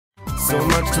so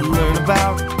much to learn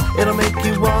about. It'll make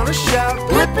you want to shout,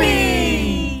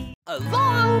 Blippi! A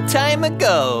long time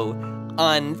ago,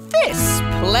 on this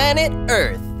planet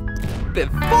Earth,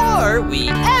 before we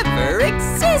ever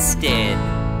existed,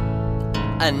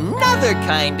 another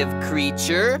kind of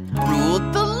creature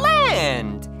ruled the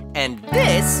land, and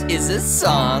this is a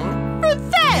song for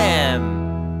them.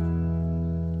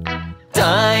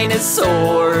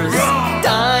 Dinosaurs,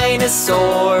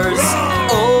 dinosaurs,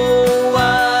 oh,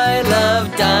 I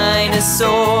love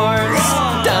dinosaurs.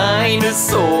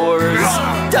 Dinosaurs,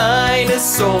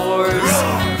 dinosaurs,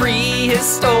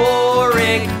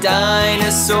 prehistoric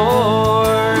dinosaurs.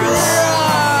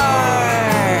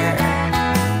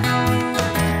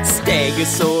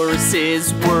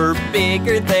 Stegosauruses were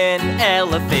bigger than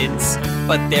elephants,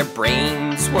 but their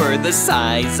brains were the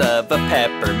size of a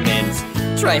peppermint.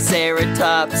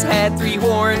 Triceratops had 3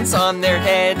 horns on their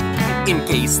head, in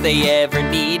case they ever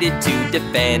needed to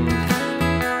defend.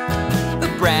 The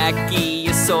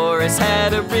Bradchiosaurus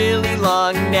had a really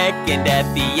long neck, and at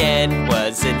the end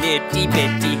was an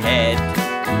itty-bitty head.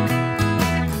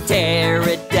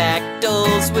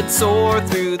 Pterodactyls would soar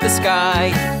through the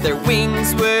sky. Their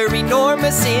wings were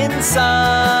enormous in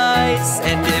size,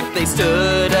 and if they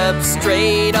stood up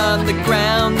straight on the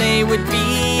ground, they would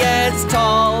be as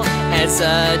tall as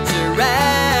a giraffe.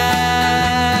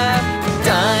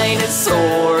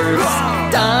 Dinosaurs,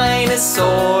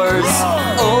 dinosaurs,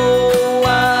 oh,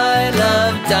 I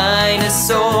love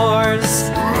dinosaurs.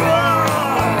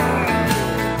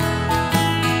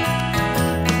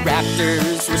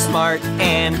 Raptors were smart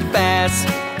and fast,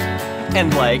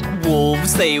 and like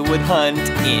wolves they would hunt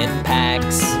in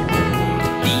packs.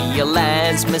 The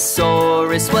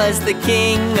Elasmosaurus was the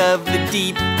king of the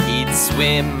deep. He'd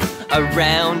swim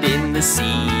around in the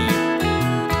sea.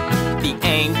 The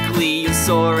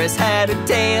Ankylosaurus had a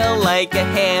tail like a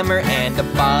hammer and a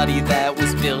body that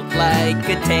was built like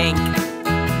a tank.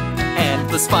 And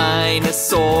the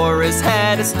Spinosaurus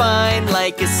had a spine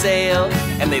like a sail,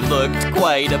 and they looked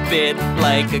quite a bit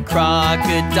like a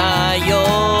crocodile.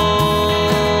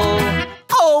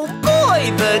 Oh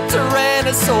boy, the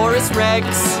Tyrannosaurus Rex,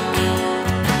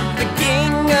 the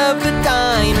king of the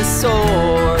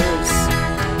dinosaurs.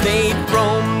 They'd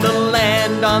roam the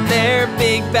land on their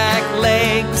big back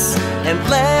legs and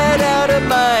let out a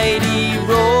mighty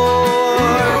roar.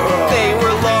 They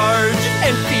were large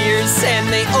and fierce, and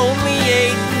they only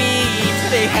ate meat.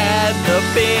 They had the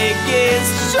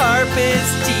biggest,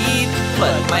 sharpest teeth,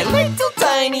 but my little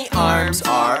tiny arms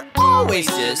are always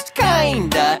just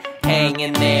kinda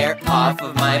hanging there off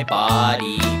of my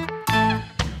body.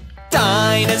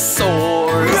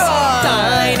 Dinosaurs,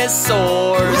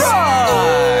 dinosaurs,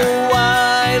 oh,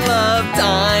 I love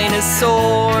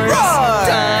dinosaurs.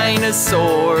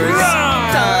 Dinosaurs,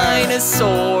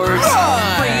 dinosaurs,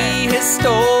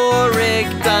 prehistoric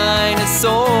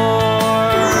dinosaurs.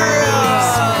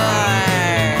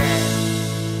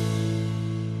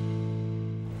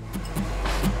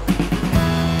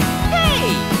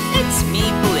 Hey, it's me,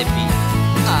 Blippi.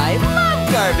 I love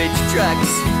garbage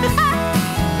trucks.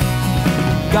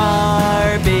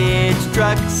 Garbage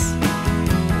trucks,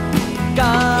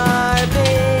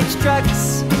 garbage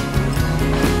trucks,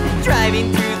 driving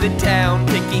through the town,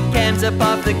 picking cans up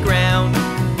off the ground.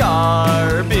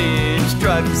 Garbage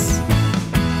trucks.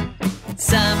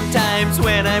 Sometimes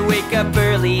when I wake up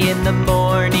early in the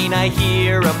morning, I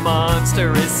hear a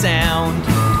monstrous sound.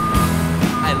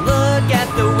 I look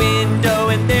at the window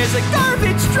and there's a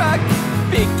garbage truck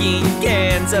picking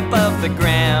cans up off the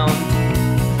ground.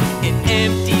 It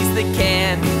empties the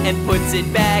can and puts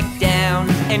it back down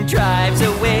and drives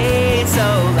away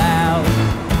so loud.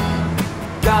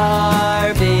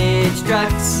 Garbage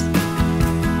trucks,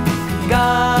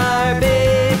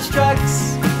 garbage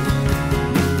trucks,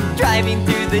 driving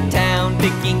through the town,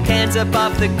 picking cans up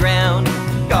off the ground.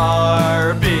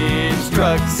 Garbage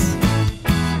trucks.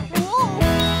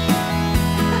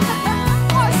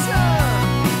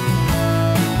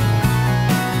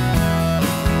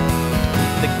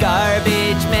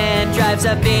 Garbage man drives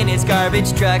up in his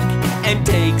garbage truck and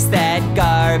takes that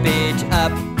garbage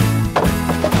up.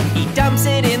 He dumps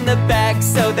it in the back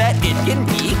so that it can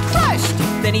be crushed.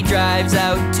 Then he drives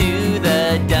out to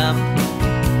the dump.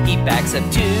 He backs up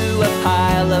to a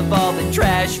pile of all the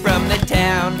trash from the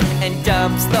town and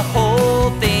dumps the whole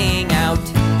thing out.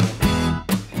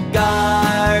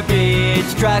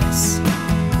 Garbage trucks,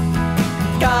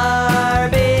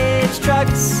 garbage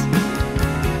trucks,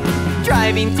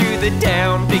 driving through the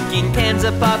town, picking cans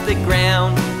up off the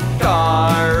ground.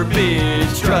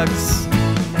 Garbage trucks.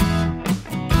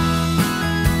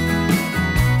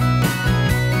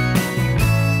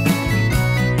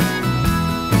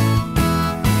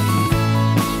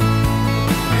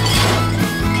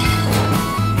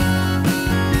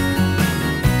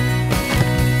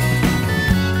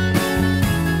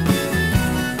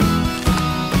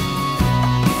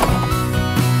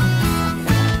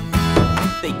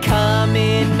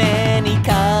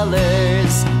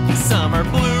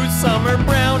 some are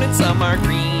brown and some are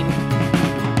green.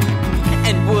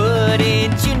 And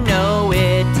wouldn't you know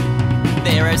it,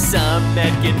 there are some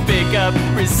that can pick up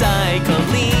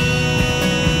recycling.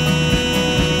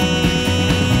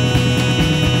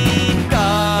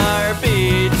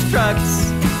 Garbage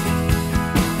trucks,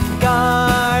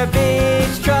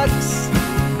 garbage trucks,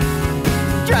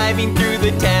 driving through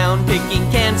the town, picking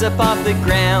cans up off the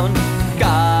ground.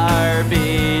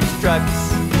 Garbage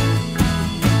trucks,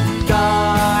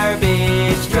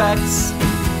 garbage trucks,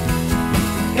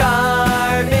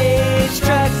 garbage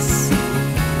trucks,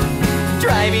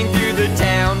 driving through the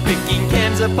town, picking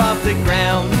cans up off the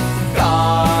ground.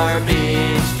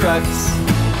 Garbage trucks.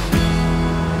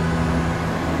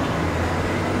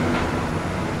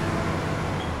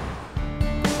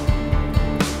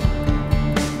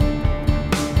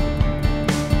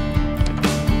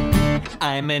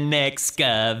 I'm an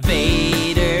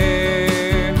excavator,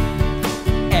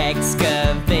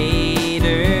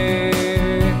 excavator.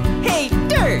 Hey,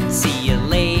 dirt, see you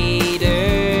later.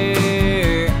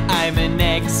 I'm an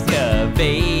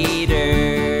excavator.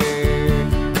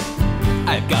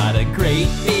 I've got a great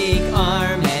big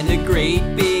arm and a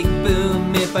great big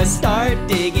boom. If I start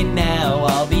digging now,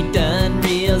 I'll be done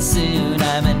real soon.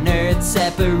 I'm an earth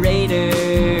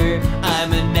separator.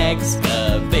 I'm an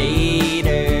excavator.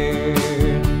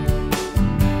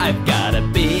 I've got a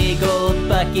big old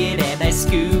bucket and I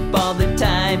scoop all the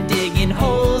time, digging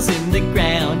holes in the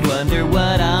ground, wonder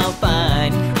what I'll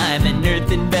find. I'm an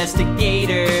earth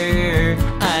investigator.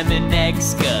 I'm an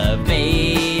excavator.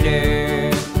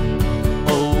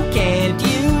 Oh, can't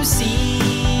you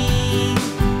see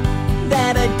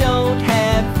that I don't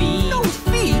have feet? No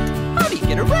feet? How do you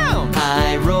get around?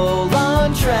 I roll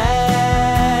on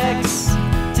tracks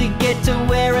to get to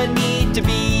where I need to be.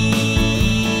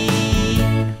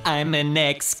 I'm an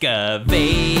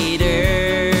excavator,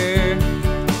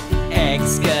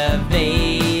 excavator.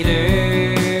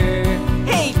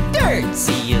 Hey, dirt,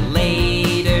 see you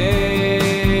later.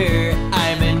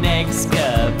 I'm an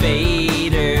excavator.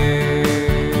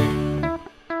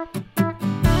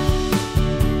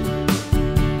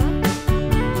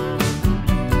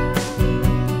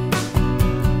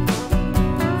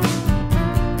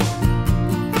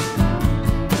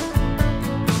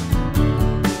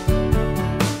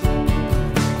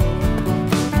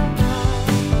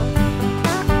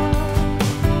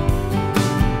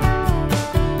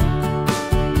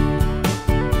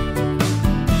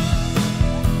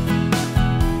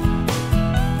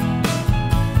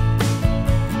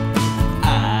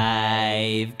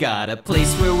 Got a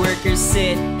place where workers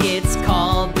sit, it's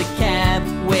called the cab,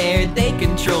 where they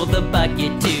control the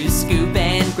bucket to scoop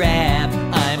and grab.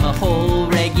 I'm a hole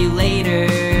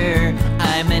regulator,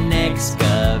 I'm an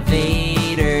excavator.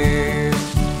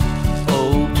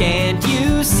 Oh, can't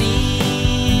you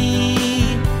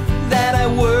see that I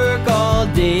work all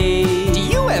day? Do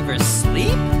you ever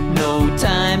sleep? No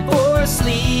time for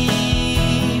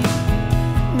sleep,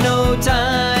 no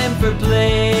time for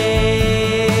play.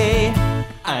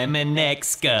 I'm an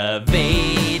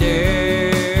excavator,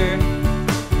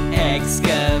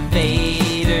 excavator.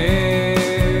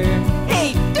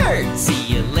 Hey, dirt, see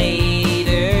you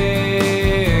later.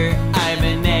 I'm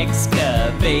an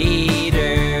excavator,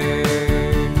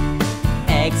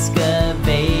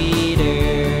 excavator,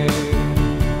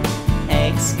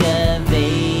 excavator.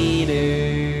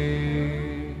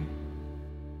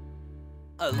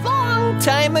 A long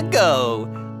time ago,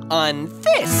 on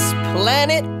this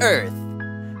planet Earth,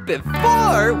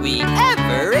 before we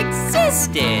ever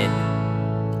existed,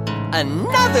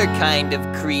 another kind of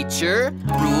creature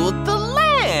ruled the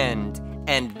land,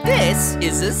 and this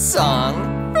is a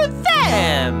song for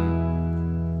them.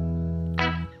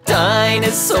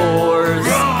 Dinosaurs,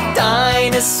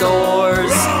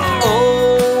 dinosaurs,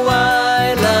 oh,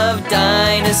 I love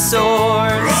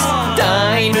dinosaurs.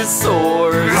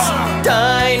 Dinosaurs,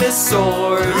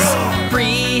 dinosaurs,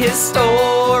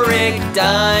 prehistoric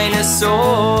dinosaurs.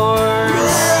 Roar!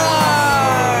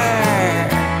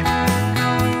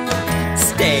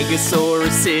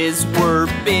 Stegosauruses were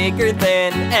bigger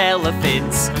than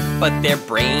elephants, but their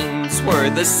brains were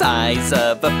the size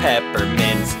of a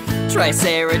peppermint.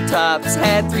 Triceratops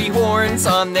had 3 horns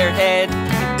on their head,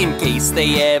 in case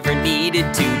they ever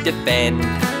needed to defend.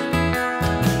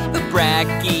 The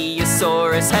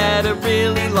Bradchiosaurus had a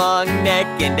really long neck,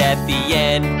 and at the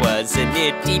end was an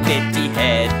itty-bitty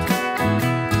head.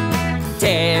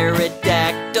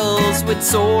 Pterodactyls would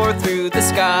soar through the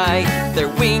sky. Their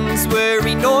wings were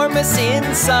enormous in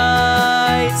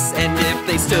size, and if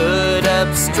they stood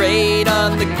up straight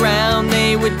on the ground,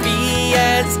 they would be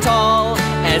as tall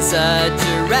as a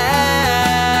giraffe.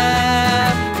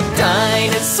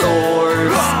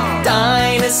 Dinosaurs,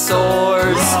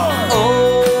 dinosaurs.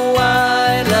 Oh,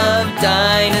 I love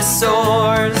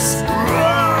dinosaurs.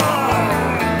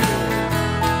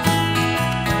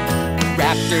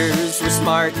 Raptors were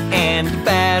smart and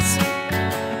fast,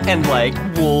 and like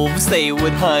wolves they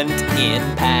would hunt in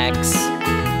packs.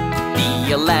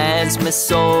 The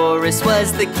Elasmosaurus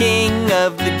was the king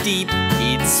of the deep.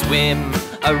 He'd swim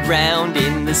around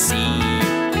in the sea.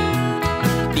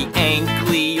 The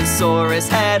Ankylosaurus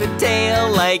had a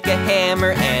tail like a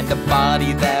hammer and a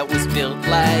body that was built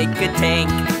like a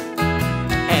tank.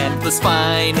 And the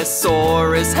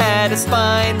Spinosaurus had a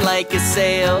spine like a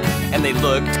sail, and they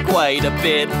looked quite a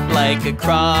bit like a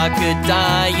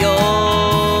crocodile.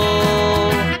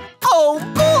 Oh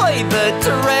boy, the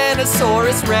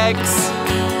Tyrannosaurus Rex,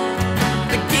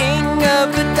 the king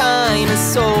of the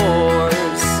dinosaurs.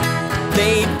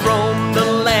 They'd roam the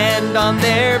land on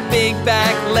their big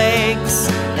back legs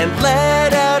and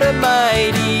let out a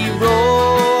mighty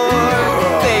roar.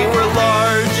 They were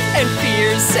large and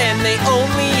fierce and they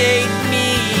only ate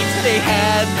meat. They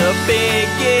had the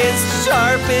biggest,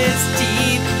 sharpest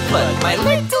teeth. But my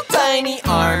little tiny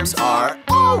arms are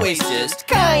always just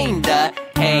kinda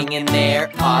hanging there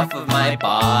off of my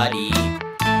body.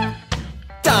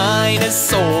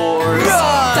 Dinosaurs,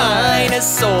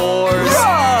 dinosaurs.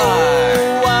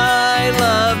 Oh, I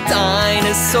love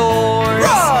dinosaurs.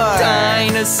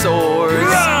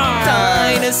 Dinosaurs,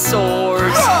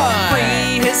 dinosaurs.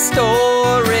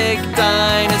 Prehistoric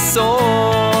dinosaurs.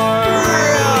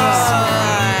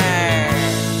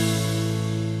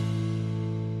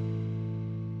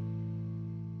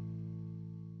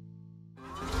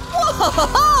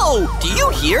 Whoa! Do you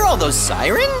hear all those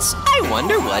sirens? I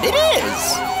wonder what it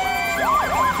is.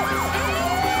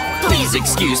 Please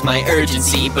excuse my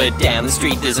urgency, but down the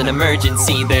street there's an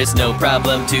emergency. There's no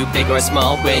problem too big or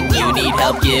small. When you need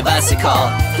help, give us a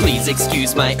call. Please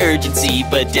excuse my urgency,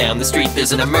 but down the street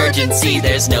there's an emergency.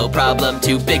 There's no problem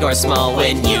too big or small.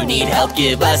 When you need help,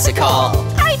 give us a call.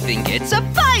 I think it's a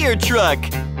fire truck.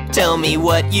 Tell me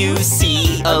what you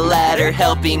see. A ladder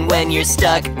helping when you're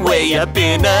stuck way up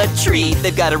in a tree.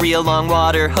 They've got a real long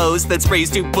water hose that sprays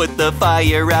to put the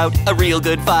fire out. A real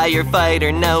good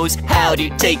firefighter knows how to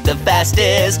take the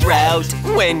fastest route.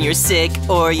 When you're sick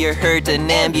or you're hurt,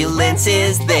 an ambulance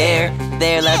is there.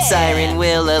 Their loud siren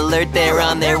will alert, they're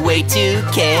on their way to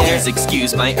care. Please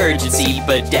excuse my urgency,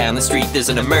 but down the street there's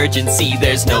an emergency.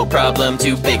 There's no problem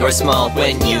too big or small.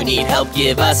 When you need help,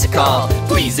 give us a call.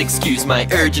 Please excuse my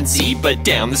urgency, but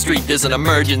down the street there's an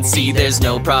emergency. There's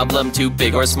no problem too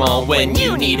big or small. When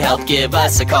you need help, give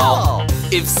us a call.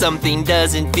 If something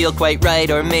doesn't feel quite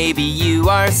right, or maybe you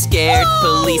are scared,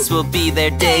 police will be there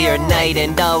day or night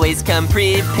and always come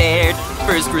prepared.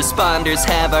 First responders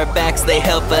have our backs, they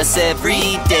help us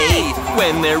every day.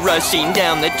 When they're rushing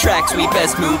down the tracks, we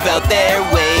best move out their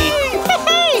way.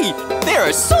 Hey! There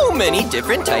are so many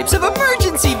different types of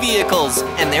emergency vehicles,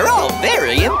 and they're all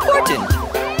very important.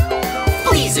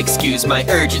 Please excuse my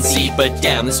urgency, but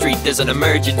down the street there's an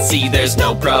emergency. There's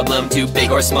no problem too big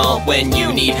or small. When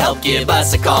you need help, give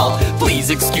us a call. Please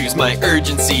excuse my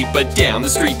urgency, but down the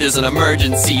street there's an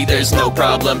emergency. There's no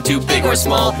problem too big or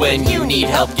small. When you need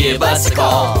help, give us a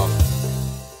call.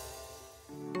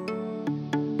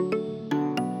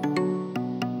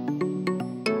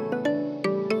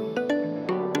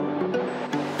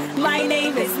 My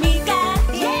name is Mika.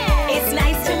 Yeah. It's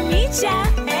nice to meet ya.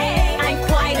 Hey. I'm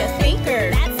quite a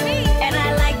thinker. That's me. And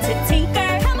I like to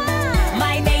tinker. Come on.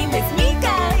 My name is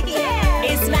Mika. Yeah.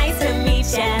 It's nice to meet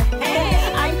ya.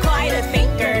 Hey. I'm quite a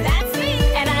thinker. That's me.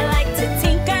 And I like to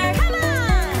tinker. Come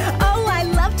on. Oh, I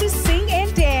love to sing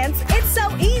and dance. It's so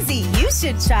easy. You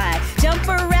should try. Jump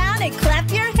around and clap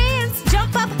your hands.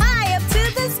 Jump up high up to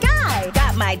the sky.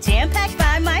 Got my jam pack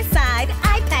by my side.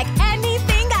 I pack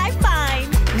anything I find.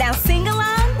 Now sing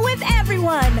along with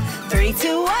everyone. 3,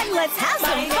 2, 1, let's have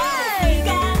some fun.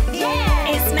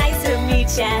 Yeah. It's nice to meet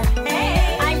ya.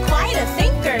 Hey. I'm quite a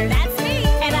thinker. That's me.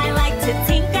 And I like to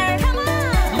tinker. Come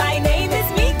on. My name is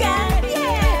Mika.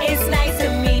 Yeah. It's nice to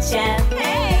meet ya.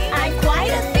 Hey. I'm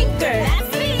quite a thinker.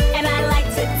 That's me. And I like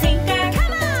to tinker.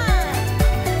 Come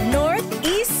on. North,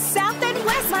 east, south, and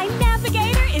west. My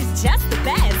navigator is just the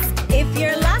best. If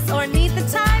you're lost or need the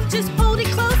time, just hold it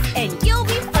close and you'll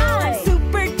be fine.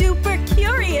 Super duper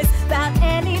curious about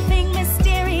anything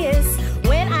mysterious.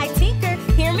 When I tinker,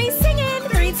 hear me singing.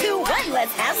 3, 2, 1,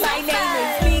 let's have some fun. My name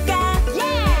is Mika.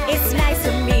 Yeah. It's nice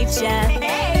to meet ya.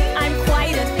 Hey. I'm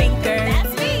quite a thinker.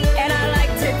 That's me. And I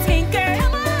like to tinker.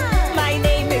 Come on. My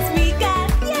name is Mika.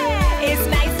 Yeah. It's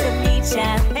nice to meet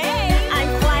ya. Hey.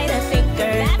 I'm quite a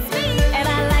thinker. That's me. And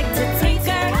I like to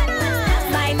tinker. Come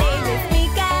on. My name is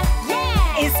Mika. Yeah.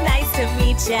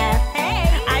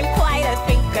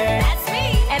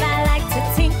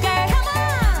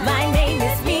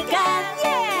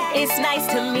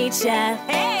 ya.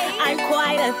 Hey, I'm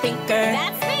quite a thinker.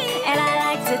 That's me. And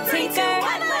I like to tinker.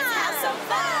 Let's have some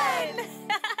fun.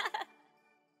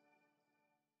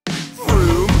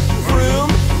 Vroom, vroom,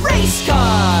 race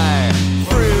car.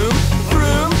 Vroom,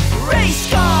 vroom, race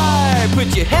car.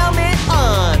 Put your helmet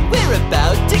on, we're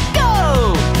about to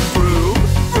go. Vroom,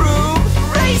 vroom,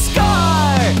 race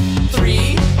car.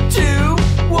 3, 2,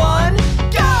 1,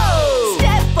 go.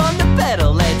 Step on the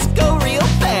pedal, let's go real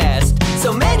fast.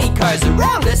 So many cars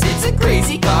around us, it's a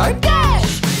crazy car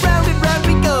dash. Round and round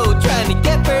we go, trying to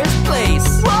get first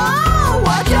place. Whoa,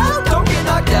 watch out, don't get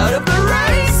knocked out of the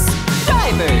race.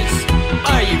 Drivers,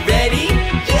 are you ready?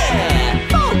 Yeah,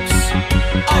 folks,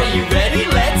 are you ready?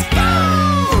 Let's go.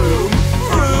 Vroom,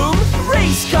 vroom,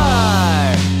 race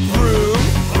car. Vroom,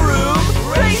 vroom,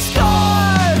 race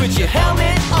car. Put your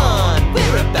helmet on,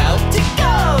 we're about to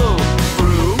go.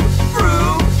 Vroom,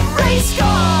 vroom, race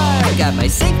car. I got my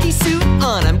safety suit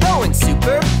on, I'm going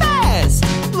super fast.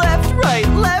 Left, right,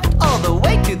 left, all the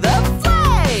way to the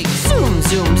flag. Zoom,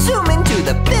 zoom, zoom into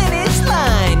the finish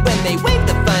line. When they wave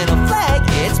the final flag,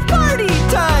 it's party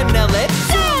time. Now let's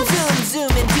zoom, zoom,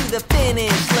 zoom into the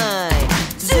finish line.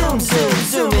 Zoom, zoom,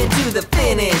 zoom into the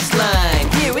finish line.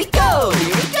 Here we go,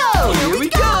 here we go, here we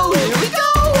go, here we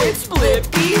go. It's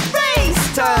Blippi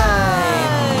race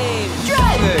time.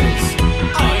 Drivers,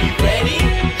 are you ready?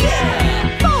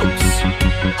 Yeah, folks,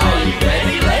 are you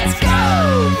ready? Let's go.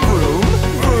 Vroom,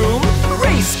 vroom,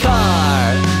 race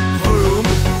car. Vroom,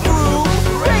 vroom,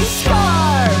 race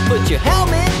car. Put your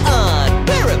helmet on,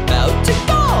 we're about to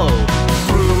go.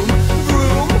 Vroom,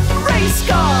 vroom, race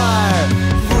car.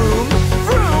 Vroom,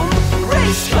 vroom,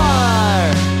 race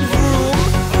car. Vroom,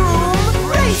 vroom,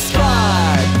 race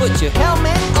car. Put your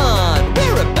helmet on,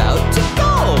 we're about to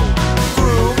go.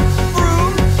 Vroom,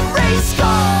 vroom, race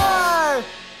car.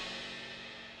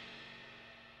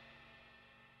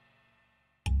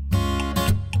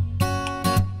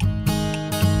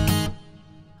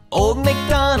 Old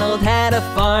MacDonald had a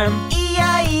farm,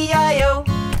 E-I-E-I-O.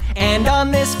 And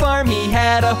on this farm he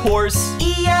had a horse,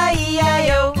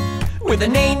 E-I-E-I-O. With a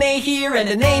neigh-neigh here and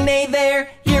a neigh-neigh there,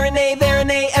 here a neigh, there a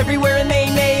neigh, everywhere a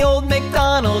neigh-neigh. Old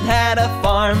MacDonald had a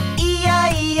farm,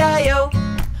 E-I-E-I-O.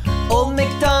 Old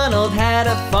MacDonald had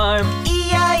a farm,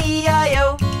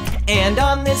 E-I-E-I-O. And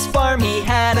on this farm he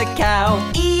had a cow,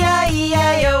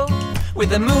 E-I-E-I-O.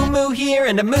 With a moo-moo here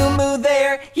and a moo-moo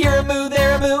there, here a moo,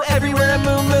 there a moo, everywhere a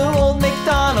moo-moo. Old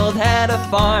MacDonald had a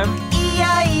farm,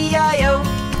 E-I-E-I-O.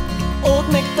 Old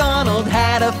MacDonald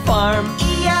had a farm,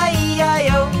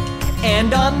 E-I-E-I-O.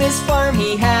 And on this farm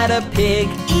he had a pig,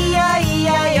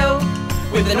 E-I-E-I-O.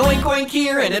 With an oink oink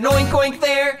here and an oink oink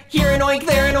there, here an oink,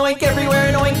 there an oink, everywhere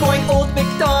an oink oink. Old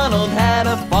MacDonald had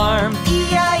a farm,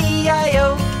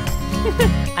 E-I-E-I-O.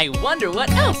 I wonder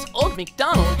what else Old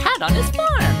MacDonald had on his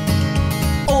farm.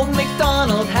 Old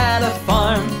MacDonald had a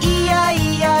farm,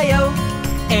 E-I-E-I-O.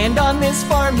 And on this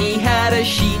farm he had a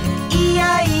sheep,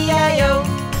 E-I-E-I-O.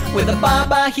 With a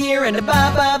ba-ba here and a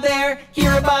ba-ba there,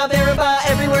 here a ba, there a ba,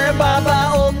 everywhere a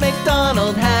ba-ba. Old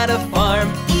MacDonald had a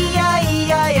farm,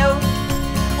 E-I-E-I-O.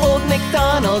 Old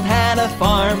MacDonald had a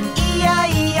farm,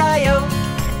 E-I-E-I-O.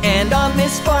 And on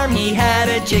this farm he had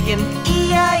a chicken,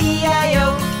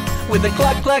 E-I-E-I-O. With a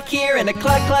cluck-cluck here and a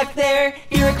cluck-cluck there,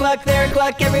 here a cluck, there a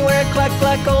cluck, everywhere a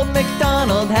cluck-cluck. Old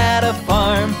MacDonald had a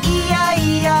farm,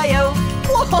 E-I-E-I-O.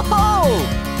 Whoa!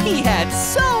 He had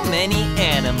so many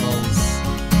animals.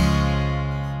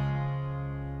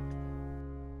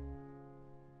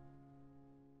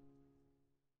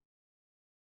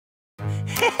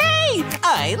 Hey!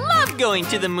 I love going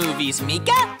to the movies,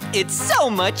 Mika. It's so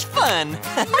much fun.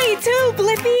 Me too,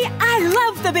 Blippi. I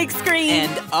love the big screen.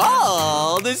 And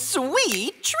all the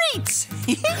sweet treats.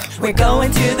 We're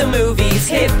going to the movies,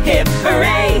 hip, hip,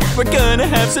 hooray. We're gonna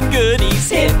have some goodies,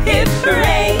 Hip, hip,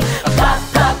 hooray. Pop,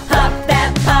 pop, pop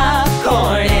that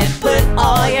popcorn and put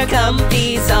all your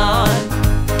comfies on.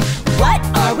 What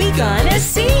are we gonna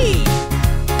see?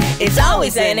 It's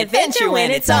always an adventure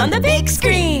when it's on the big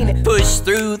screen. Push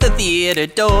through the theater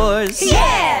doors.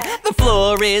 Yeah! The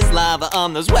floor is lava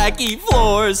on those wacky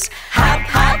floors. Hop,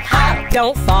 hop, hop,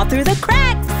 don't fall through the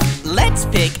cracks. Let's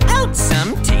pick out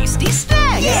some tasty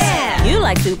snacks. Yeah! You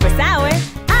like super sour,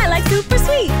 I like super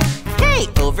sweet. Hey,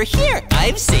 over here,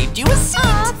 I've saved you a seat.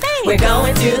 Aw, thanks. We're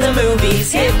going to the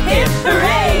movies, hip, hip,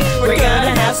 hooray. We're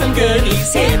gonna have some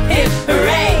goodies, hip, hip,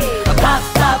 hooray. Pop,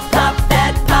 pop, pop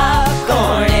that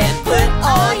popcorn and put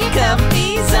all your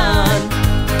comfies on.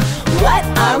 What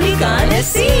are we gonna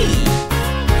see?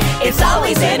 It's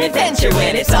always an adventure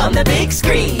when it's on the big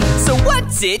screen. So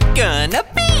what's it gonna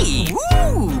be?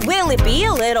 Ooh, will it be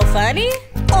a little funny?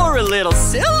 Or a little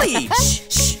silly? Shh,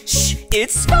 shh, shh,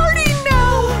 it's starting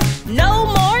now. No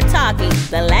more talking,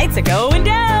 the lights are going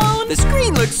down. The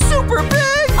screen looks super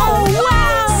big! Oh,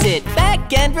 wow! Sit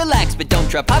back and relax, but don't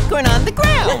drop popcorn on the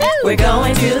ground. We're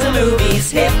going to the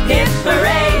movies, hip, hip,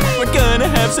 hooray. We're gonna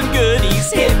have some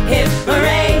goodies. Hip, hip,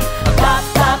 hooray. Pop,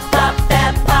 pop, pop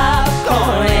that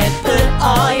popcorn and put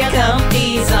all your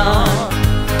comfies on.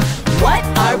 What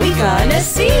are we gonna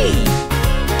see?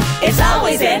 It's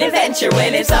always an adventure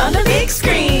when it's on the big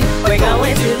screen. We're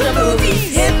going to the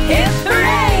movies, hip, hip,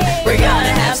 hooray. We're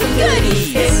gonna have some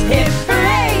goodies, hip, hip,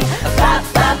 hooray. Pop,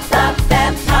 pop, pop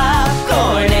that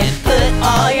popcorn and put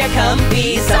all your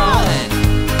comfies on.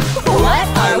 What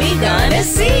are we gonna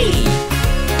see?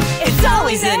 It's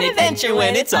always an adventure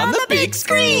when it's on the big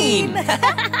screen.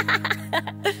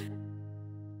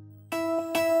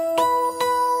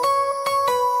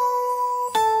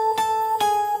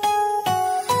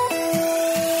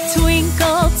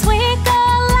 Twinkle,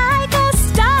 twinkle like a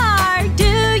star. Do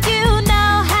you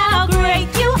know how great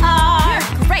you are?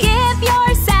 Give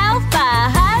yourself a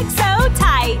hug so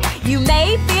tight. You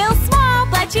may feel small,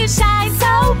 but you shine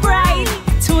so bright.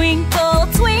 Twinkle,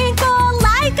 twinkle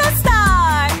like a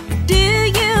star. Do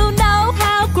you know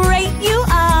how great you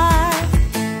are?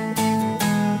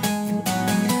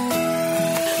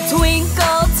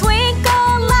 Twinkle,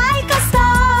 twinkle like a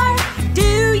star.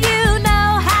 Do you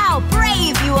know how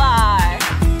brave you are?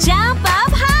 Jump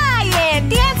up high and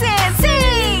dance and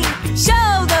sing.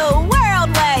 Show the world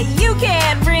what you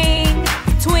can bring.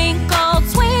 Twinkle,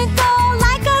 twinkle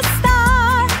like a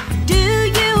star. Do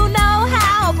you know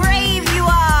how brave you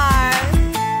are?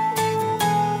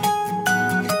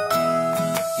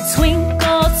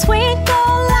 Twinkle,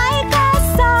 twinkle like a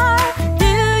star.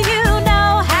 Do you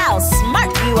know how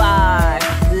smart you are?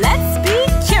 Let's be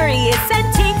curious and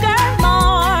tinker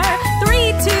more.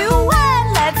 3, 2,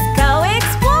 1, let's go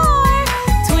explore.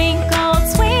 Twinkle,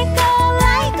 twinkle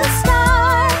like a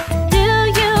star. Do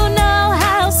you know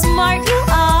how smart you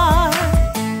are?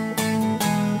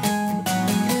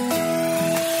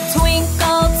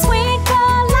 Twinkle,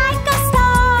 twinkle like a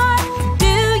star.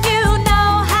 Do you know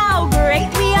how great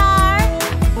we are?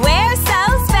 We're so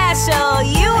special,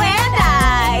 you and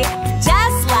I,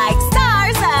 just like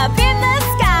stars up in the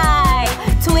sky.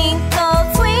 Twinkle,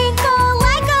 twinkle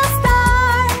like a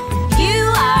star. You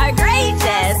are great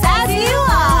just as you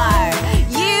are.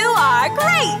 You are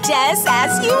great just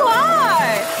as you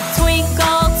are.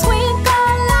 Twinkle,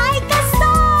 twinkle like a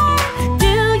star.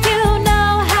 Do you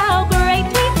know how great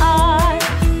we are?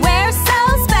 We're so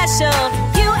special,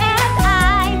 you and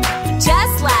I,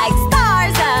 just like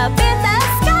stars up in the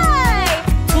sky.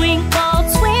 Twinkle,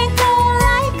 twinkle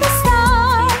like a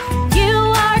star. You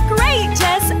are great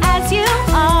just as you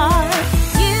are.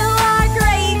 You are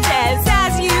great just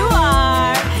as you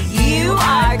are. You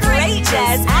are great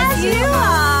just as you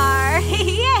are.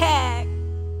 Yeah.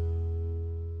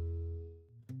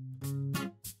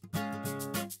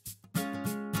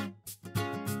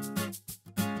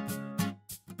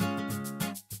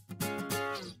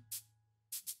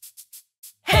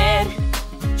 Head,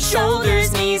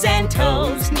 shoulders, knees and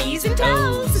toes. Knees and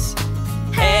toes.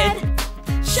 Head,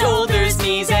 shoulders,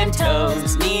 knees and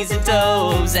toes. Knees and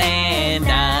toes. And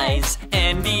eyes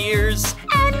and ears.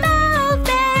 And mouth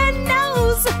and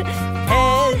nose.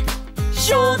 Head,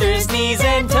 shoulders, knees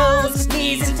and toes.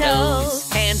 Knees and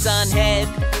toes. Hands on head.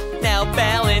 Now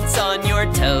balance on your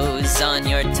toes. On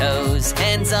your toes.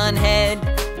 Hands on head.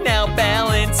 Now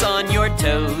balance on your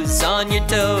toes. On your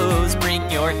toes. Bring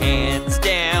your hands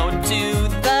down to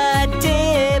the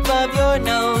tip of your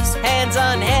nose. Hands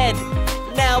on head.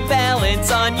 Now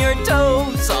balance on your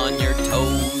toes. On your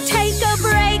toes. Take a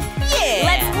break. Yeah.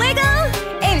 Let's wiggle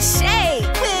and shake.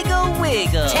 Wiggle,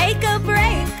 wiggle. Take a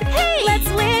break. Hey. Let's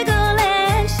wiggle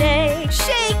and shake.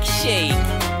 Shake, shake.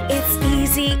 It's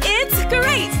easy, it's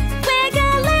great.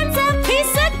 Wiggling's a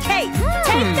piece of cake.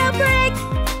 Take a break.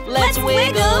 Let's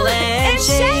wiggle and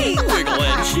shake. Wiggle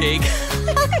and shake.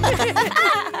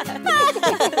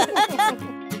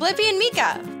 Blippi and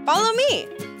Mika, follow me.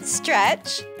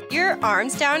 Stretch your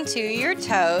arms down to your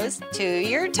toes, to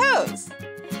your toes.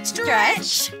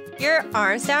 Stretch your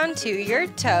arms down to your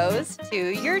toes,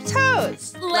 to your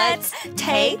toes. Let's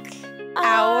take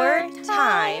our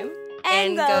time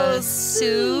and go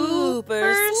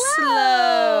super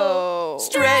slow.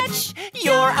 Stretch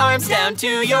your arms down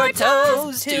to your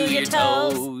toes, to your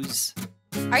toes.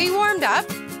 Are you warmed up?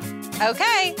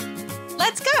 Okay,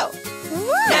 let's go.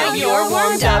 Now you're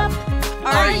warmed up.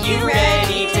 Are you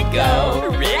ready to go?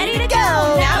 Ready to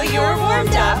go. Now you're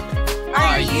warmed up.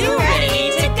 Are you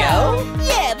ready to go?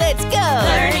 Yeah, let's go.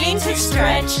 Learning to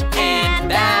stretch and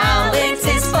balance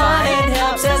is fun and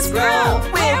helps us grow.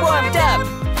 We're warmed up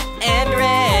and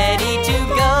ready to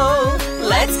go.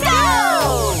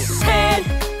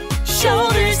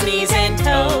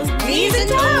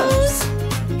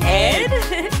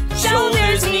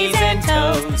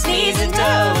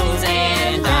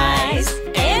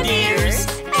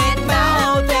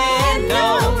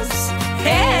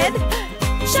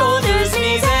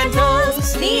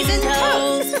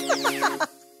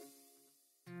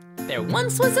 There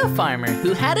once was a farmer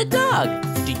who had a dog.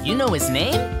 Do you know his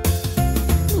name?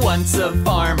 Once a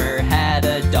farmer had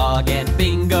a dog and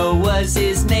Bingo was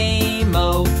his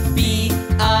name-o.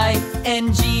 B-I-N-G-O,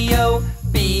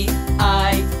 B-I-N-G-O,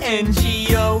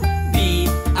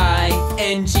 B-I-N-G-O,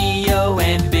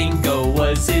 and Bingo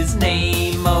was his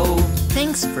name-o.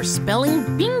 Thanks for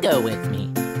spelling bingo with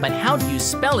me. But how do you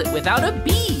spell it without a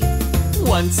B?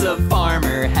 Once a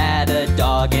farmer had a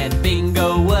dog and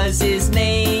Bingo was his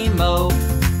name-o.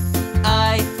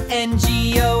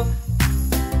 I-N-G-O,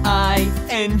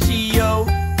 I-N-G-O,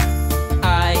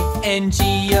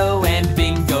 I-N-G-O, and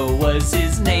Bingo was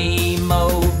his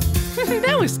name-o.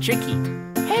 That was tricky.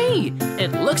 Hey,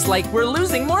 it looks like we're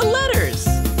losing more letters.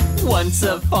 Once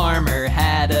a farmer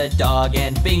had a dog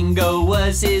and Bingo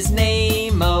was his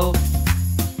name-o.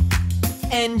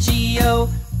 N-G-O,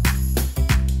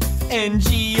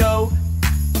 N-G-O,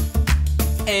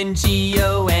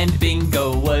 N-G-O, and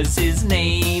Bingo was his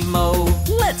name-o.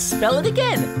 Let's spell it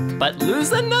again, but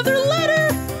lose another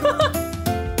letter.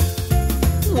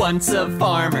 Once a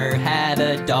farmer had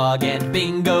a dog and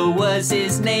Bingo was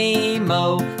his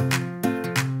name-o.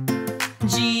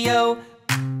 G-O,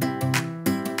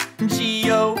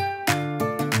 G-O,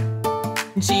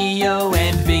 G-O,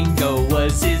 and Bingo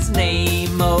was his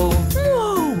name-o.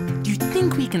 Whoa! Do you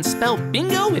think we can spell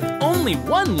bingo with only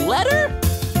one letter?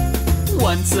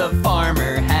 Once a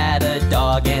farmer had a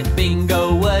dog and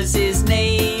Bingo was his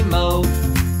name-o.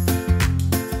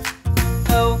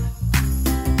 O,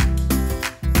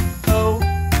 O,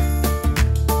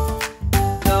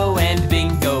 O, and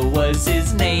Bingo was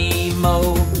his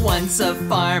name-o. Once a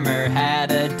farmer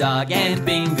had a dog and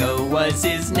Bingo was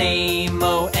his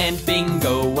name-o, and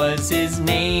Bingo was his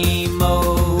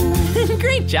name-o.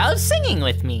 Great job singing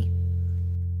with me.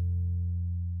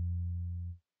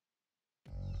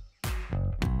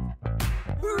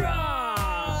 Roar!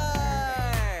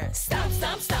 Stomp,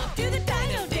 stomp, stomp, do the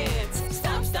dino dance.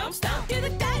 Stomp, stomp, stomp, do the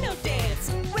dino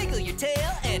dance. Wiggle your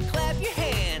tail and clap your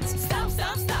hands. Stomp,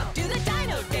 stomp, stomp, do the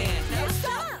dino dance. Now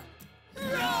stop!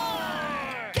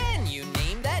 Roar! Can you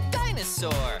name that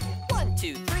dinosaur? 1,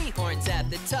 2, 3 horns at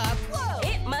the top. Whoa!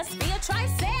 It must be a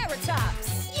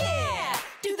Triceratops. Yeah!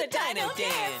 Do the dino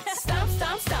dance. Stomp,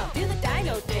 stomp, stomp, do the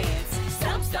dino dance.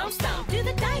 Stomp, stomp, stomp, do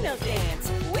the dino dance.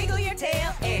 Wiggle your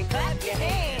tail and clap your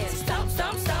hands. Stomp,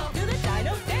 stomp, stomp, do the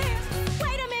dino dance.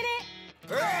 Wait a minute!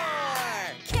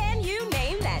 Roar! Can you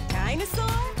name that dinosaur?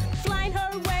 Flying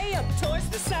her way up towards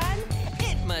the sun?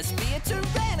 It must be a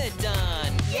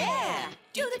pteranodon. Yeah!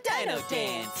 Do the dino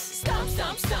dance. Stomp,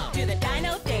 stomp, stomp, do the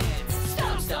dino dance.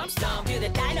 Stomp, stomp, stomp, do the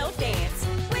dino dance.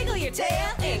 Wiggle your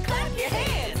tail and clap your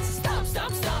hands. Stomp,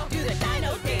 stomp, stomp, do the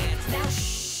dino dance. Now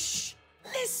shh!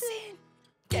 Listen!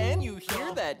 Can you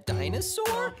hear that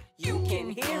dinosaur? You can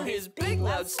hear his big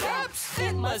loud steps.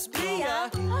 It must be a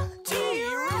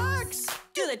T-Rex.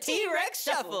 Do the T-Rex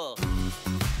shuffle.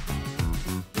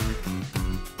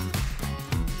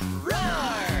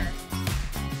 Roar!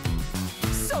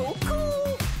 So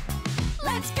cool!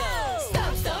 Let's go!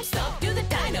 Stomp, stomp, stomp, do the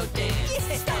dino dance.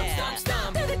 Yeah. Stomp, stomp,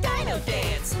 stomp, do the dino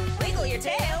dance. Wiggle your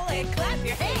tail and clap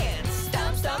your hands.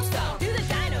 Stomp, stomp, stomp, do the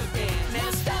dino dance.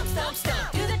 Now stomp, stomp,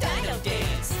 stomp, do the dino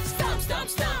dance. Stomp, stomp,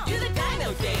 stomp, do the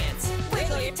dino dance.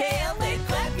 Wiggle your tail and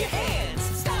clap your hands.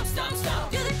 Stomp, stomp,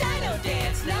 stomp, do the dino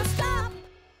dance. Now stop!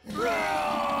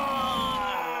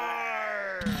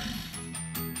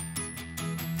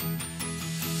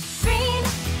 Green,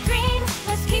 green,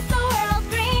 let's keep the world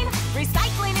green.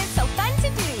 Recycling is so fun to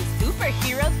do.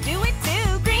 Superheroes do it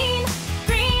too. Green,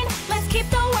 green, let's keep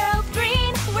the world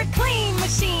green. We're clean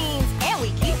machines, and we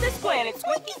keep this planet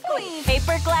squeaky clean.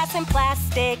 Paper, glass, and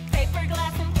plastic. Paper,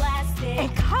 glass, and plastic.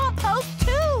 And compost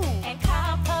too. And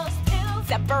compost too.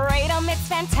 Separate them, it's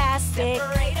fantastic.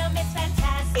 Separate them, it's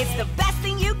fantastic. It's the best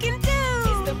thing you can do.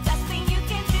 It's the best thing you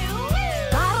can do.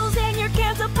 Bottles and your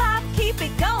cans of pop, keep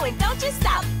it going, don't you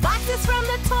stop. Boxes from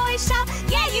the toy shop,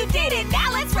 yeah, you did it, now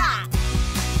let's rock.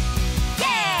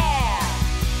 Yeah!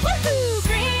 Woohoo!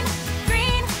 Green,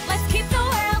 green, let's keep the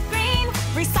world green.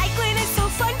 Recycling is so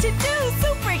fun to do.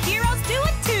 Superheroes do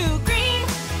it too. Green,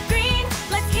 green,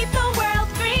 let's keep the world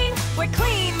green. We're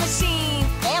clean machines,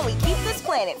 and we keep this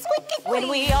planet squeaky clean. When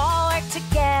we all work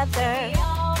together,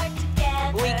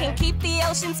 we can keep the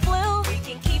oceans blue. We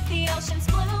can keep the oceans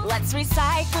blue. Let's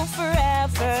recycle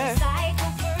forever.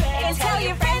 And tell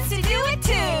your friends to do it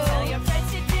too. Tell your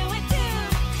friends to do it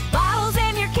too. Bottles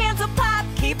and your cans of pop,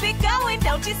 keep it going,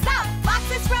 don't you stop.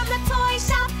 Boxes from the toy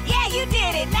shop, yeah, you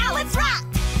did it, now let's rock.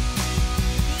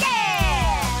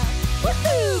 Yeah!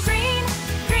 Woohoo! Green,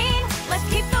 green, let's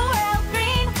keep the world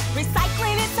green.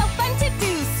 Recycling is so fun to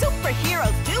do.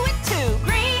 Superheroes do it too.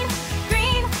 Green,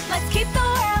 green, let's keep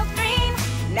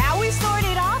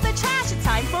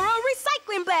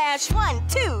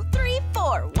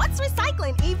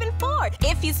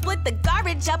smart. If you split the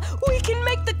garbage up, we can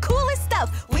make the coolest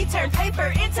stuff. We turn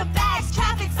paper into bags,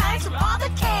 traffic signs from all the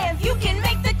cans. You can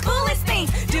make the coolest things.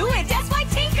 Do it just by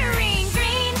tinkering.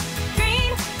 Green,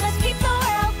 green, let's keep the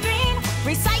world green.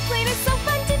 Recycling is so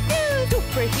fun to do.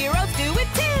 Superheroes do it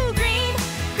too. Green,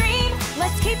 green,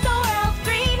 let's keep the world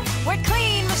green. We're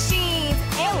clean machines,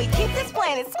 and we keep this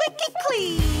planet squeaky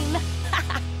clean.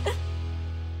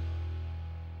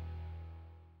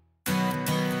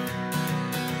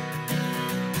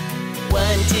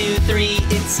 1, 2, 3,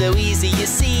 it's so easy, you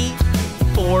see.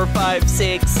 4, 5,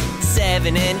 6,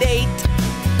 7, and 8.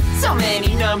 So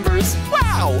many numbers,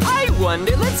 wow, I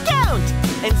wonder, let's count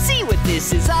and see what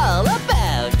this is all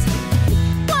about.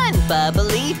 1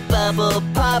 bubbly bubble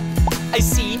pop, I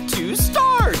see 2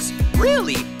 stars,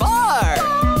 really far.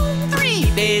 3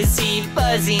 busy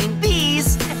buzzing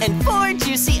bees, and 4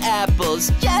 juicy apples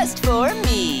just for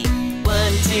me.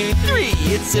 1, 2, 3,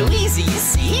 it's so easy, you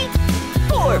see.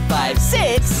 4, 5,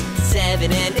 6,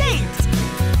 7, and 8.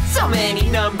 So many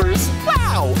numbers,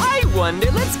 wow, I wonder,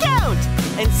 let's count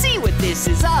and see what this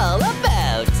is all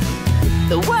about.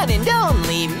 The one and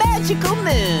only magical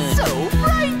moon, so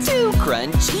bright, 2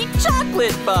 crunchy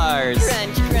chocolate bars.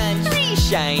 Crunch, crunch. 3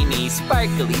 shiny,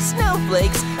 sparkly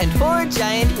snowflakes, and 4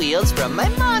 giant wheels from my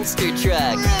monster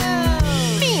truck.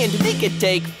 Me and Mika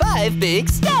take 5 big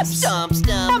steps. Stomp,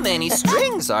 stomp. How many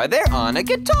strings are there on a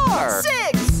guitar?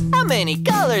 6. How many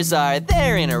colors are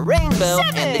there in a rainbow?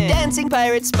 7. And the dancing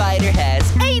pirate spider has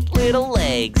 8 little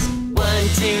legs. 1,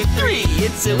 2, 3,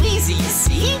 it's so easy, you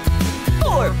see.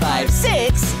 4, 5,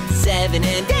 6, 7,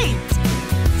 and 8.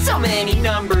 So many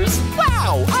numbers,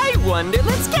 wow, I wonder,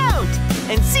 let's count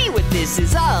and see what this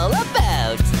is all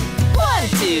about. 1,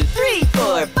 2, 3,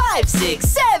 4, 5, 6,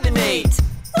 7, 8.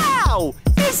 Wow,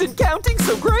 isn't counting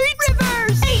so great?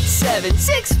 Reverse! 8, 7,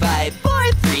 6, 5,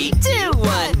 4, 3, 2,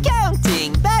 1.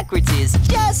 Counting backwards is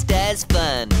just as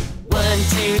fun. 1,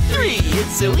 2, 3,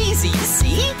 it's so easy, you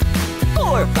see.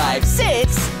 4, 5,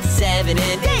 6, 7,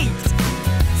 and 8.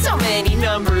 So many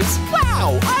numbers,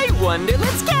 wow, I wonder,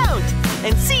 let's count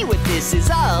and see what this is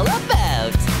all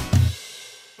about.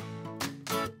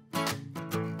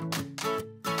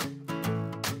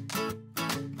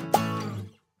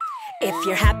 If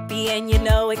you're happy and you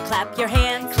know it, clap your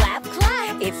hands. Clap,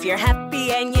 clap. If you're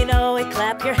happy and you know it,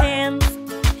 clap your hands.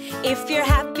 If you're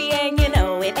happy and you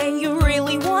know it, and you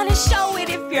really want to show it.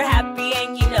 If you're happy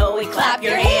and you know it, clap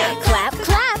your hands. Clap,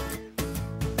 clap.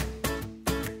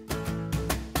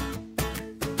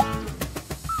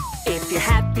 If you're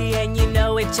happy and you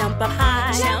know it, jump up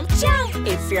high. Jump, jump.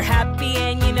 If you're happy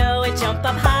and you know it, jump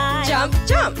up high. Jump,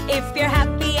 jump. If you're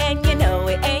happy and you know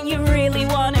it, and you really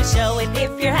want to show it.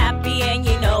 If you're happy and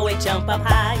you know it, jump up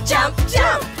high. Jump,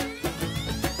 jump.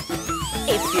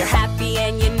 If you're happy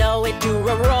and you know it, do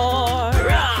a roar.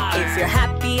 Roar. If you're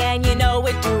happy and you know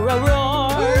it, do a roar.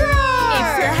 Roar.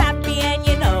 If you're happy and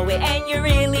you know it, and you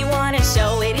really want to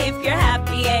show it. If you're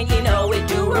happy and you know it,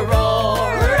 do a roar.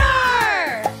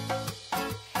 Roar.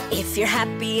 If you're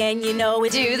happy and you know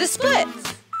it, Do the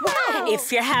splits. Wow.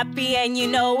 If you're happy and you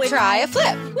know it, Try a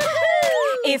flip.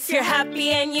 if you're happy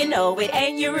and you know it,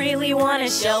 and you really want to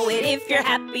show it. If you're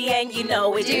happy and you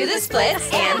know it, Do the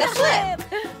splits and a flip.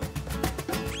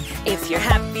 If you're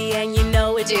happy and you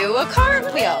know it, Do a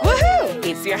cartwheel. Woohoo!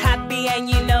 if you're happy and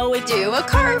you know it, Do a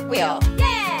cartwheel.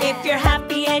 if you're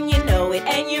happy and you know it,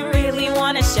 and you really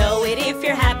want to show it. If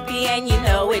you're happy and you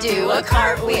know it, Do a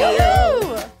cartwheel.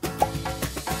 Woohoo!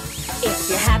 If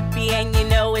you're happy and you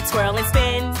know it, twirl and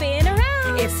spin. Spin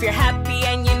around. If you're happy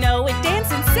and you know it, dance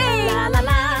and sing. La la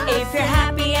la. If you're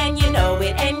happy and you know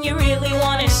it, and you really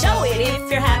want to show it.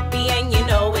 If you're happy and you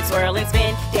know it, twirl and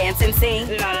spin, dance and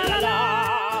sing. La la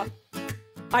la.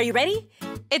 Are you ready?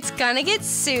 It's gonna get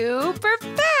super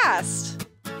fast.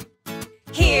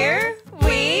 Here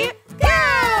we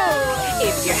go!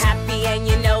 If you're happy and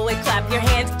you know it, clap your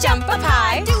hands. Jump up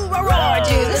high. Do a roar.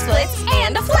 Do the splits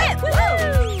and a flip.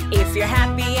 If you're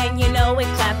happy and you know it,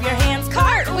 clap your hands.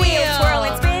 Cartwheel. Twirl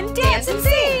and spin, dance and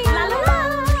sing. La la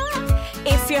la.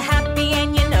 If you're happy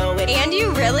and you know it, And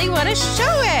you really want to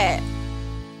show it.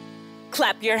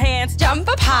 clap your hands. Jump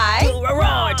up high. Do a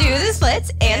roar. Do the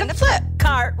splits and a flip.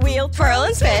 Cartwheel, Twirl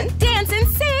and spin. dance and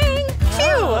sing.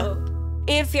 Phew.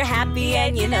 If you're happy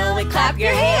and you know it, clap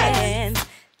your hands.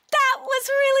 That was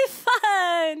really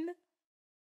fun.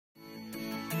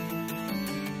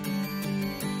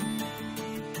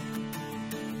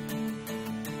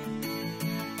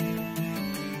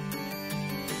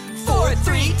 Four,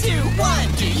 three, two, one.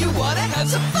 Do you want to have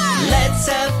some fun? Let's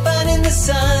have fun in the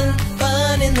sun,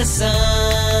 fun in the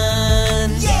sun.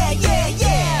 Yeah, yeah,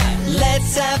 yeah.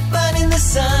 Let's have fun in the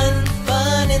sun,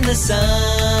 fun in the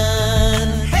sun.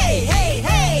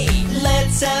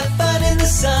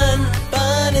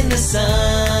 the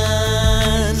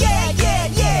sun. Yeah, yeah,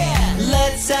 yeah!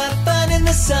 Let's have fun in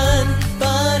the sun,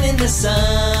 fun in the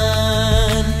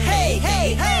sun. Hey,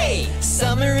 hey, hey!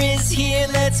 Summer is here,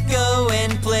 let's go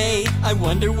and play. I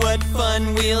wonder what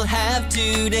fun we'll have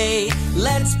today.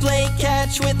 Let's play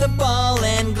catch with a ball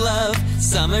and glove.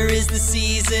 Summer is the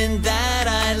season that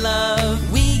I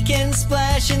love. We can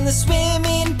splash in the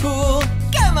swimming pool.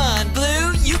 Come on,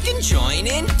 Blue, you can join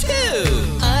in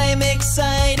too. I'm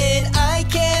excited, I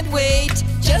can't wait.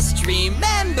 Just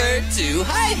remember to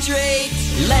hydrate.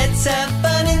 Let's have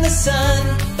fun in the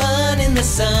sun, fun in the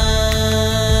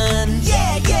sun.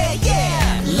 Yeah, yeah,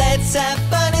 yeah! Let's have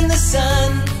fun in the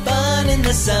sun, fun in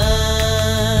the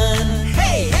sun.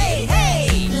 Hey, hey,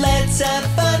 hey! Let's have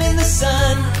fun in the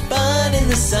sun, fun in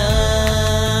the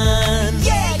sun.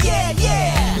 Yeah, yeah,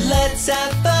 yeah! Let's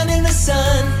have fun in the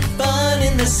sun, fun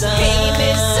in the sun. Hey,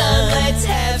 Miss Sun, let's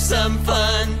have some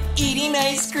fun. Eating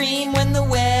ice cream when the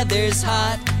weather's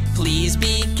hot. Please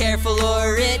be careful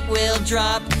or it will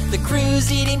drop. The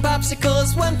crew's eating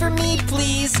popsicles, one for me,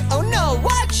 please. Oh no,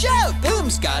 watch out!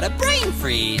 Boom's got a brain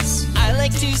freeze. I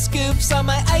like 2 scoops on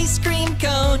my ice cream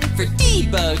cone. For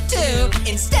Debo too,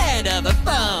 instead of a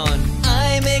phone.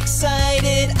 I'm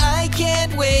excited, I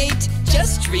can't wait.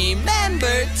 Just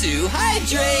remember to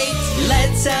hydrate.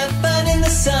 Let's have fun in the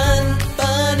sun,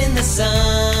 fun in the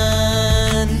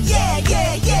sun. Yeah,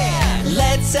 yeah, yeah!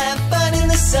 Let's have fun in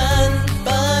the sun,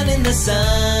 fun in the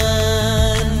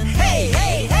sun. Hey,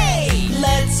 hey, hey!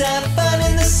 Let's have fun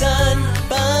in the sun,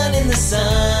 fun in the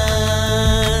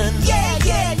sun. Yeah,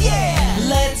 yeah, yeah!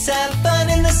 Let's have fun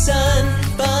in the sun,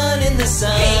 fun in the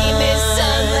sun. Hey, Miss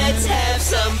Sun, let's have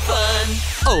some fun.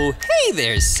 Oh, hey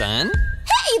there, Sun.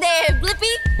 Hey there,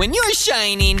 Blippi! When you're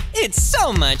shining, it's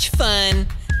so much fun.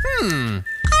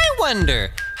 I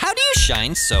wonder, how do you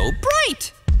shine so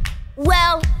bright?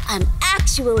 Well, I'm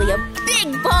actually a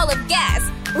big ball of gas,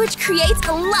 which creates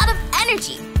a lot of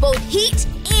energy, both heat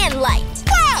and light.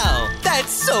 Wow,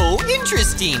 that's so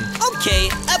interesting. Okay,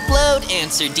 upload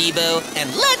answer, Debo,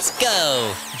 and let's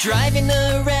go. Driving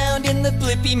around in the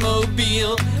Blippi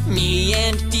mobile, me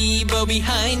and Debo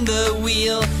behind the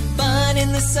wheel. Fun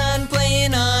in the sun,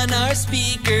 playing on our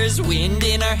speakers, wind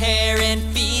in our hair and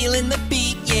feeling the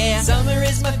beat, yeah. Summer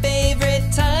is my favorite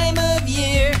time of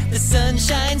year. The sun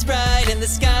shines bright and the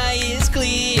sky is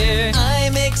clear.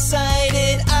 I'm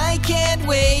excited, I can't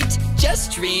wait.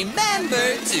 Just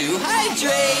remember to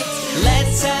hydrate.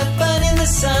 Let's have fun in the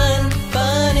sun,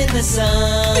 fun in the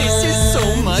sun. This is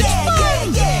so much fun. Yeah,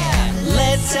 yeah!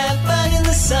 Let's have fun in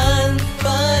the sun,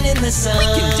 fun in the sun. We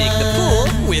can dig the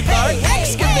pool with our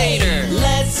excavator.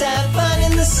 Let's have fun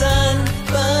in the sun,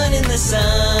 fun in the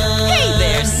sun. Hey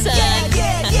there, Sun. Yeah,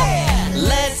 yeah, yeah!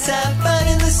 Let's have fun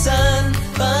in the sun,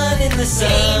 fun in the sun.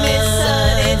 Hey, Miss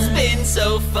Sun, it's been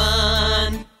so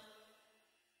fun.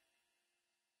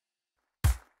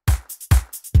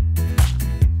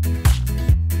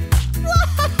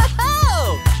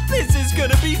 Whoa! This is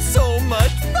gonna be so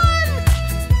much fun!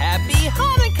 Happy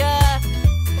Hanukkah!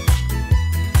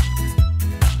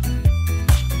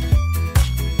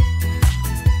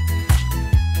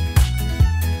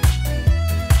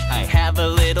 I have a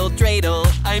little dreidel,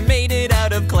 I made it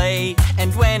out of clay.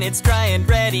 And when it's dry and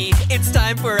ready, it's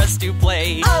time for us to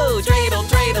play. Oh, dreidel,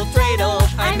 dreidel, dreidel,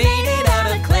 I made it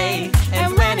out of clay.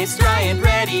 And when it's dry and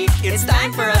ready, it's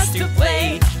time for us to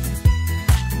play.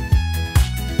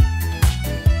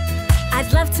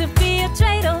 I'd love to be a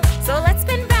dreidel, so let's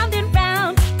spin round and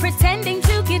round, pretending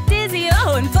to get dizzy,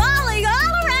 oh, and falling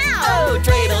all around. Oh,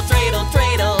 dreidel, dreidel,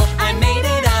 dreidel, I made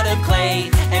it out of clay.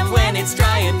 And when it's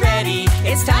dry and ready,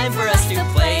 it's time for us to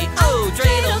play. Oh,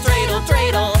 dreidel, dreidel,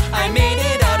 dreidel, I made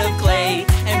it out of clay.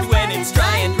 And when it's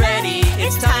dry and ready,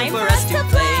 it's time for us to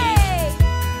play.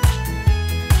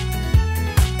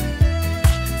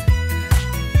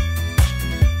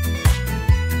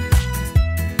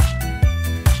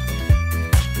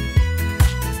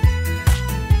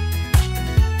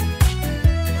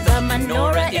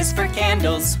 Menorah is for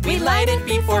candles, we light it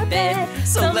before bed.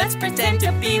 So let's pretend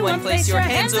to be one, place your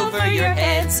hands over your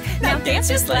heads. Now dance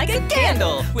just like a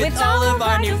candle with all of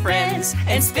our new friends,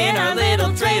 and spin our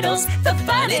little dreidels, the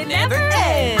fun it never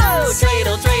ends. Oh,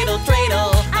 dreidel, dreidel,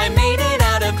 dreidel, I made it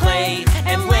out of clay.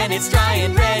 And when it's dry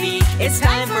and ready, it's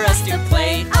time for us to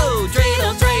play. Oh,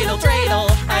 dreidel, dreidel, dreidel,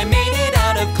 I made it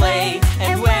out of clay.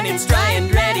 And when it's dry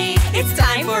and ready, it's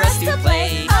time for us to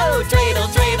play. Oh, dreidel,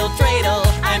 dreidel, dreidel,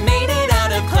 I made it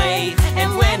out of clay.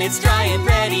 And when it's dry and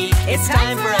ready, it's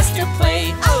time for us to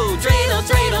play. Oh, dreidel,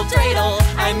 dreidel, dreidel,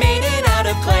 I made it out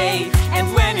of clay.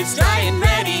 And when it's dry and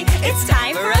ready, it's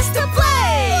time for us to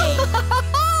play.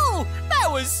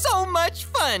 That was so much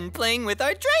fun playing with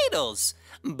our dreidels.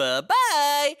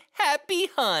 Bye-bye. Happy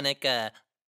Hanukkah.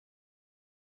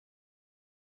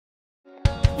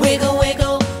 Wiggle,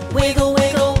 wiggle, wiggle,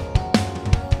 wiggle.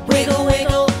 Wiggle,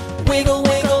 wiggle, wiggle,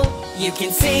 wiggle. You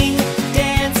can sing,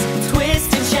 dance,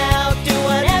 twist and shout. Do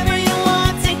whatever you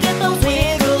want to get those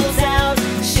wiggles out.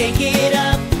 Shake it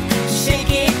up, shake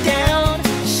it down.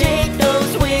 Shake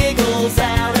those wiggles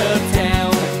out of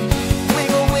town.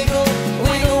 Wiggle, wiggle,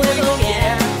 wiggle, wiggle,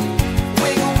 yeah.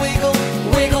 Wiggle, wiggle,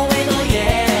 wiggle, wiggle,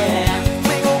 yeah.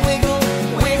 Wiggle, wiggle,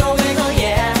 wiggle, wiggle,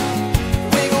 yeah.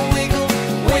 Wiggle, wiggle,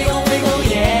 wiggle, wiggle,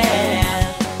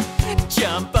 yeah.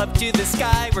 Jump up to the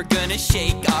sky, we're gonna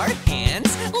shake our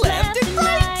hands left and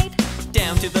right,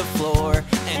 down to the floor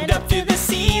and up to the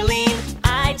ceiling.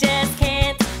 I just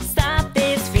can't stop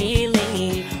this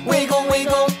feeling. Wiggle,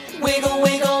 wiggle, wiggle,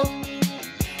 wiggle.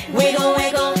 Wiggle,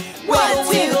 wiggle, One,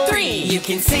 wiggle, two, three. You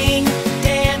can sing,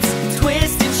 dance,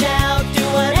 twist and shout. Do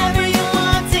whatever you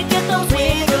want to get those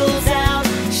wiggles out.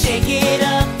 Shake it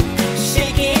up,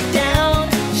 shake it down.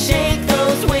 Shake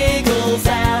those wiggles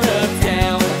out of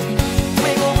town.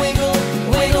 Wiggle, wiggle,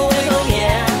 wiggle, wiggle,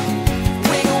 yeah.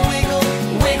 Wiggle, wiggle,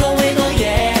 wiggle, wiggle,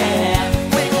 yeah.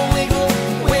 Wiggle, wiggle,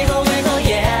 wiggle, wiggle,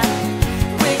 yeah.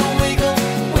 Wiggle, wiggle,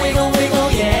 wiggle, wiggle,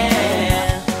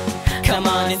 yeah. Come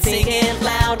on and sing it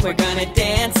loud. We're gonna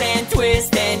dance and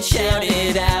twist and shout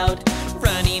it out.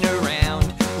 Running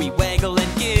around, we waggle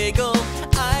and giggle.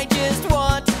 I just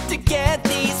want to get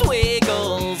these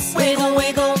wiggles. Wiggle,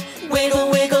 wiggle, wiggle,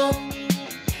 wiggle.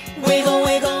 Wiggle,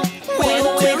 wiggle,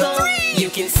 wiggle, wiggle. You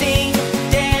can sing,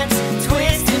 dance,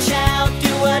 twist and shout.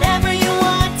 Do whatever you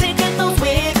want to get those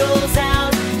wiggles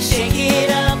out. Shake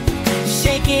it up,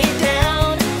 shake it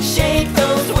down. Shake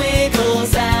those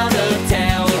wiggles out of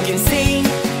town. You can sing,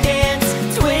 dance,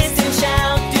 twist and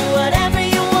shout. Do whatever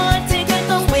you want to get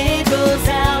those wiggles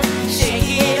out.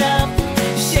 Shake it up,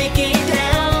 shake it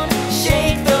down.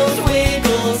 Shake those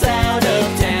wiggles out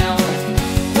of town.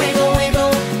 Wiggle,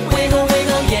 wiggle, wiggle,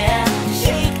 wiggle, yeah.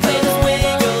 Shake those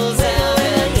wiggles out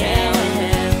of town.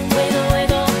 Wiggle,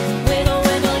 wiggle, wiggle,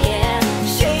 wiggle, yeah.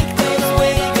 Shake those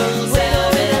wiggles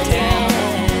out of town.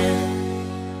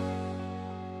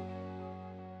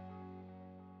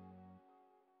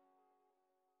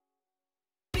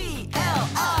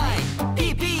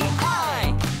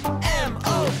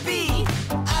 Blippi.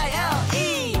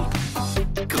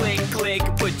 Click, click,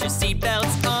 put your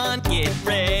seatbelts on. Get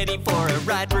ready for a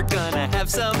ride, we're gonna have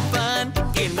some fun.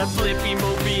 In the Blippi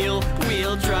mobile,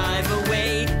 we'll drive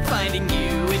away. Finding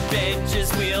new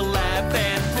adventures, we'll laugh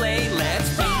and play. Let's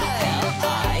B-L-I-P-P-I.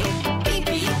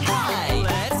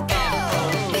 Let's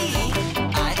M-O-B-I-L-E.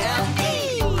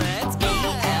 Let's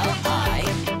B-L-I-P-P-I.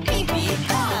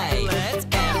 Let's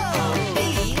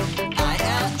M-O-B-I-L-E.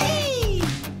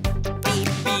 Beep,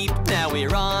 beep, now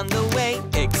we're on the way,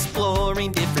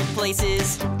 exploring different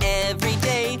places every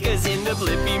day. 'Cause in the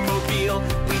Blippi mobile,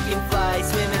 we can fly,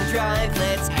 swim, and drive.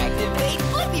 Let's activate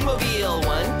Blippi mobile.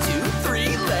 1, 2,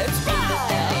 3, let's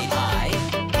B-L-I-P-P-I.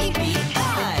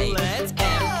 Let's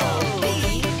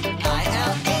M-O-B-I-L-E.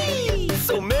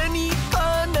 So many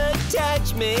fun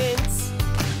attachments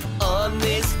on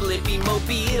this Blippi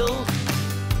mobile.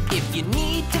 If you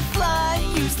need to fly,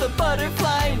 use the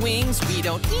butterfly wings. We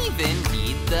don't even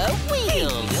need the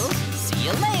wheels. See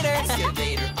you later.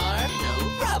 Excavator arm, no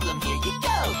problem. Here you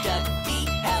go. Duck feet,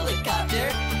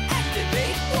 helicopter,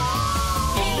 activate.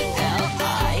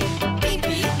 B-L-I-P-P-I.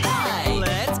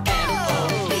 Let's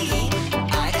M-O-B-I-L-E.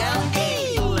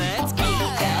 Let's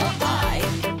B-L-I-P-P-I.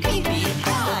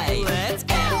 Let's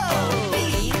M-O-B-I-L-E.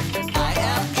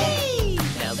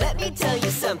 Now let me tell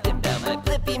you something about my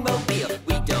Blippi mobile.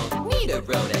 We don't need a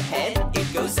road ahead.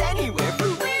 It goes anywhere for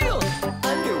real.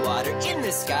 Underwater, in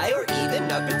the sky, or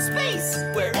even up in space.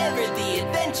 Wherever the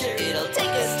adventure, it'll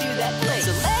take us to that place.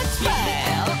 So let's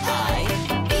B-L-I-P-P-I.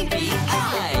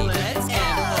 Let's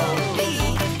M-O-B-I-L-E.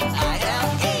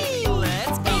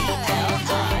 Let's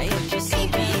B-L-I-P-P-I.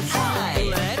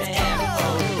 Let's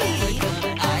M-O-B-I-L-E.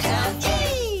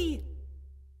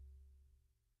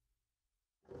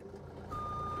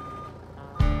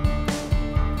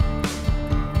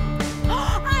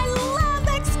 I love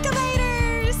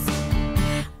excavators!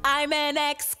 I'm an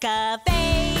excavator.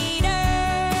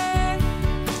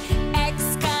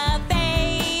 Excavator.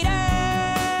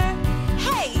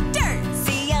 Hey, dirt,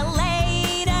 see ya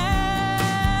later.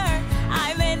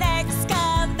 I'm an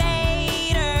excavator.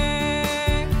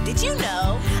 Did you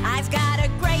know I've got a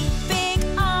great big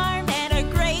arm and a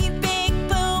great big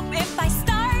boom? If I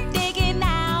start digging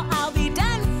now, I'll be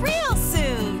done real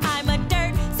soon. I'm a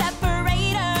dirt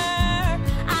separator.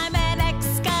 I'm an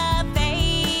excavator.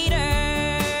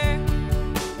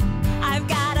 I've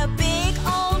got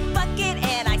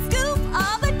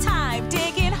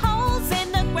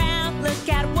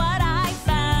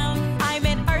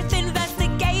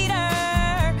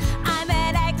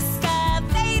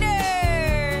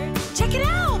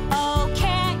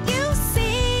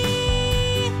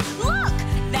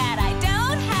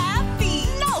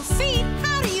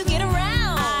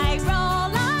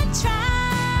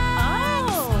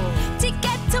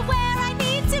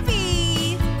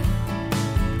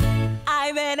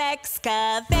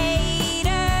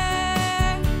excavator.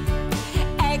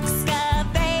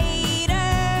 Excavator.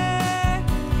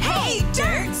 Hey,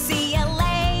 dirt, see ya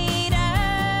later.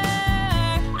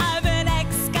 I'm an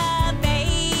excavator.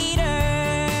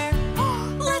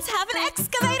 Let's have an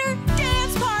excavator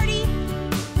dance party.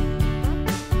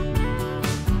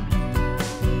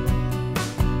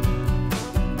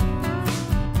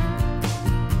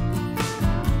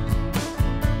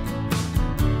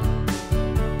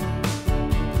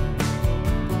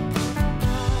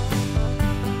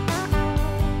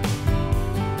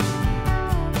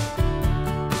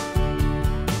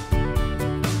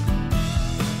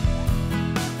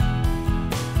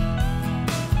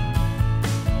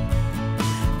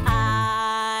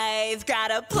 I've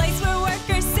got a place where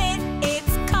workers sit.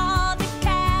 It's called a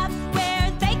cab,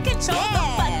 where they control the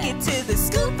bucket to the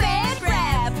scoop and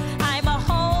grab. I'm a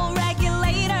hole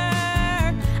regulator.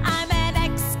 I'm an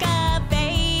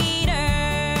excavator.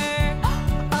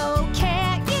 Oh,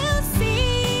 can't you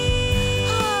see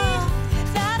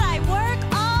that I work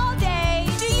all day?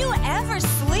 Do you ever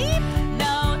sleep?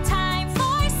 No time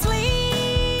for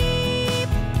sleep.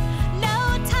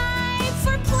 No time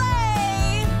for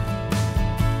play.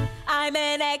 I'm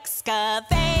an excavator.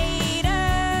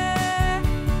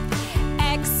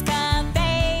 Excavator.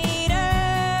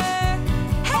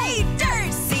 Hey,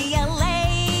 dirt, see ya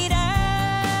later.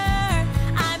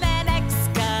 I'm an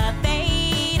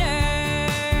excavator.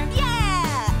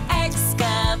 Yeah!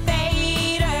 Excavator.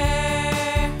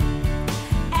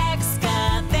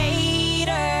 Excavator.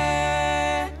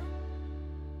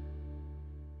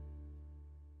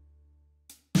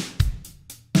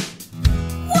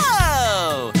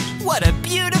 Whoa! What a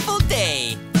beautiful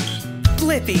day!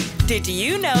 Blippi, did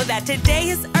you know that today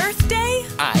is Earth Day?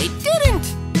 I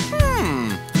didn't!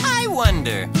 I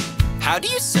wonder, how do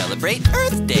you celebrate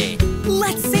Earth Day?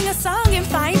 Let's sing a song and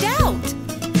find out.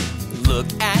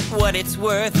 Look at what it's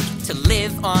worth to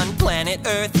live on planet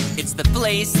Earth. It's the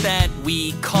place that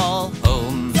we call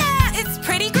home. Yeah, it's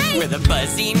pretty great. Where the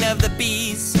buzzing of the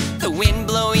bees, the wind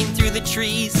blowing through the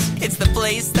trees, it's the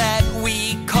place that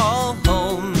we call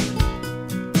home.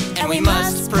 And we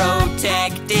must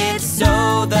protect it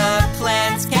so the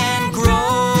plants can grow.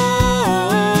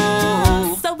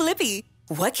 So, Blippi,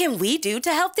 what can we do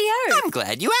to help the Earth? I'm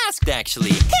glad you asked,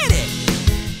 actually. Hit it!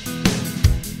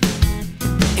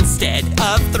 Instead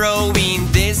of throwing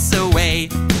this away,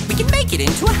 we can make it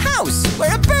into a house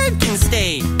where a bird can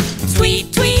stay.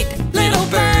 Tweet, tweet, little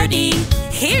birdie.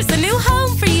 Here's a new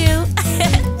home for you.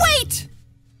 Wait!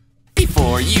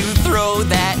 Before you throw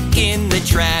that in the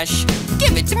trash,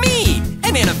 give it to me,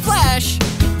 and in a flash,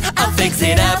 I'll fix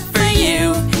it up for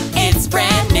you. It's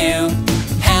brand new.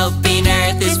 Helping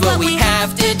Earth is what we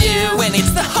have to do, and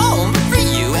it's the home for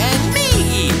you and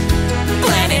me.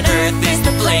 Planet Earth is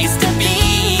the place to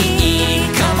be.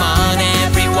 Come on,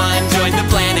 everyone, join the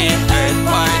Planet Earth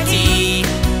party.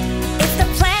 It's the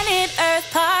Planet Earth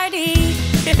party.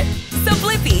 So,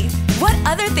 Blippi, what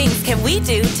other things can we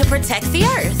do to protect the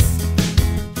Earth?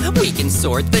 We can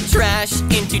sort the trash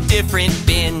into different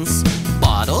bins.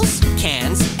 Bottles,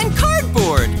 cans, and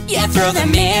cardboard. Yeah, throw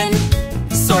them in,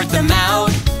 sort them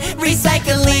out.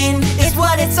 Recycling is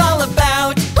what it's all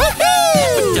about. Woohoo!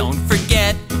 But don't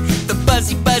forget the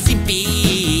buzzy, buzzy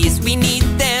bees. We need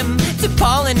them to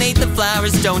pollinate the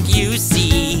flowers, don't you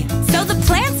see? So the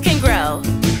plants can grow.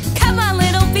 Come on,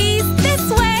 little bees, this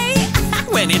way.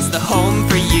 When it's the home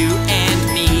for you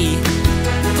and me.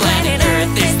 Planet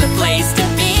Earth is the place to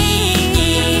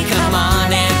be. Come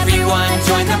on, everyone,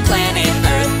 join the Planet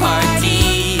Earth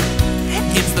party.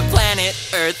 It's the Planet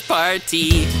Earth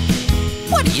party.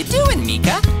 What are you doing,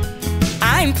 Meekah?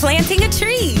 I'm planting a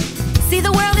tree. See,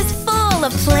 the world is full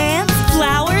of plants,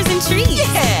 flowers, and trees.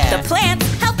 Yeah! The plants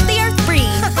help the Earth breathe.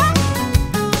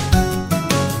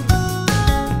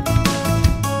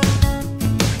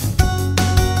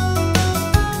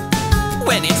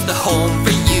 When it's the home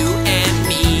for you and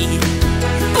me.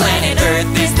 Planet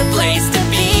Earth is the place to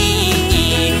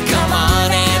be. Come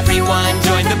on, everyone,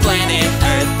 join the Planet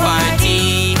Earth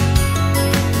party.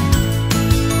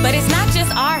 But it's not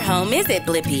just our home, is it,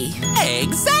 Blippi?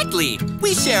 Exactly!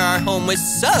 We share our home with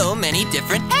so many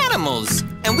different animals.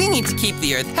 And we need to keep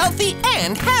the Earth healthy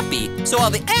and happy, so all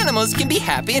the animals can be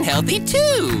happy and healthy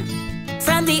too.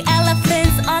 From the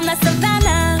elephants on the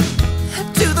savannah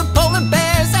To the polar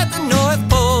bears at the North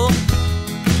Pole,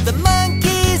 the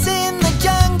monkeys in the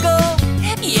jungle.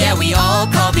 Yeah, we all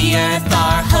call the Earth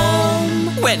our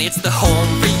home. When it's the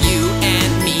home for you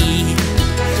and me.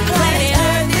 Planet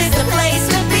Earth is the place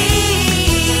to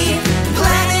be.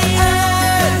 Planet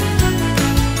Earth.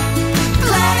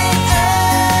 Planet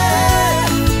Earth.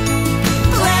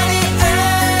 Planet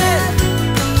Earth.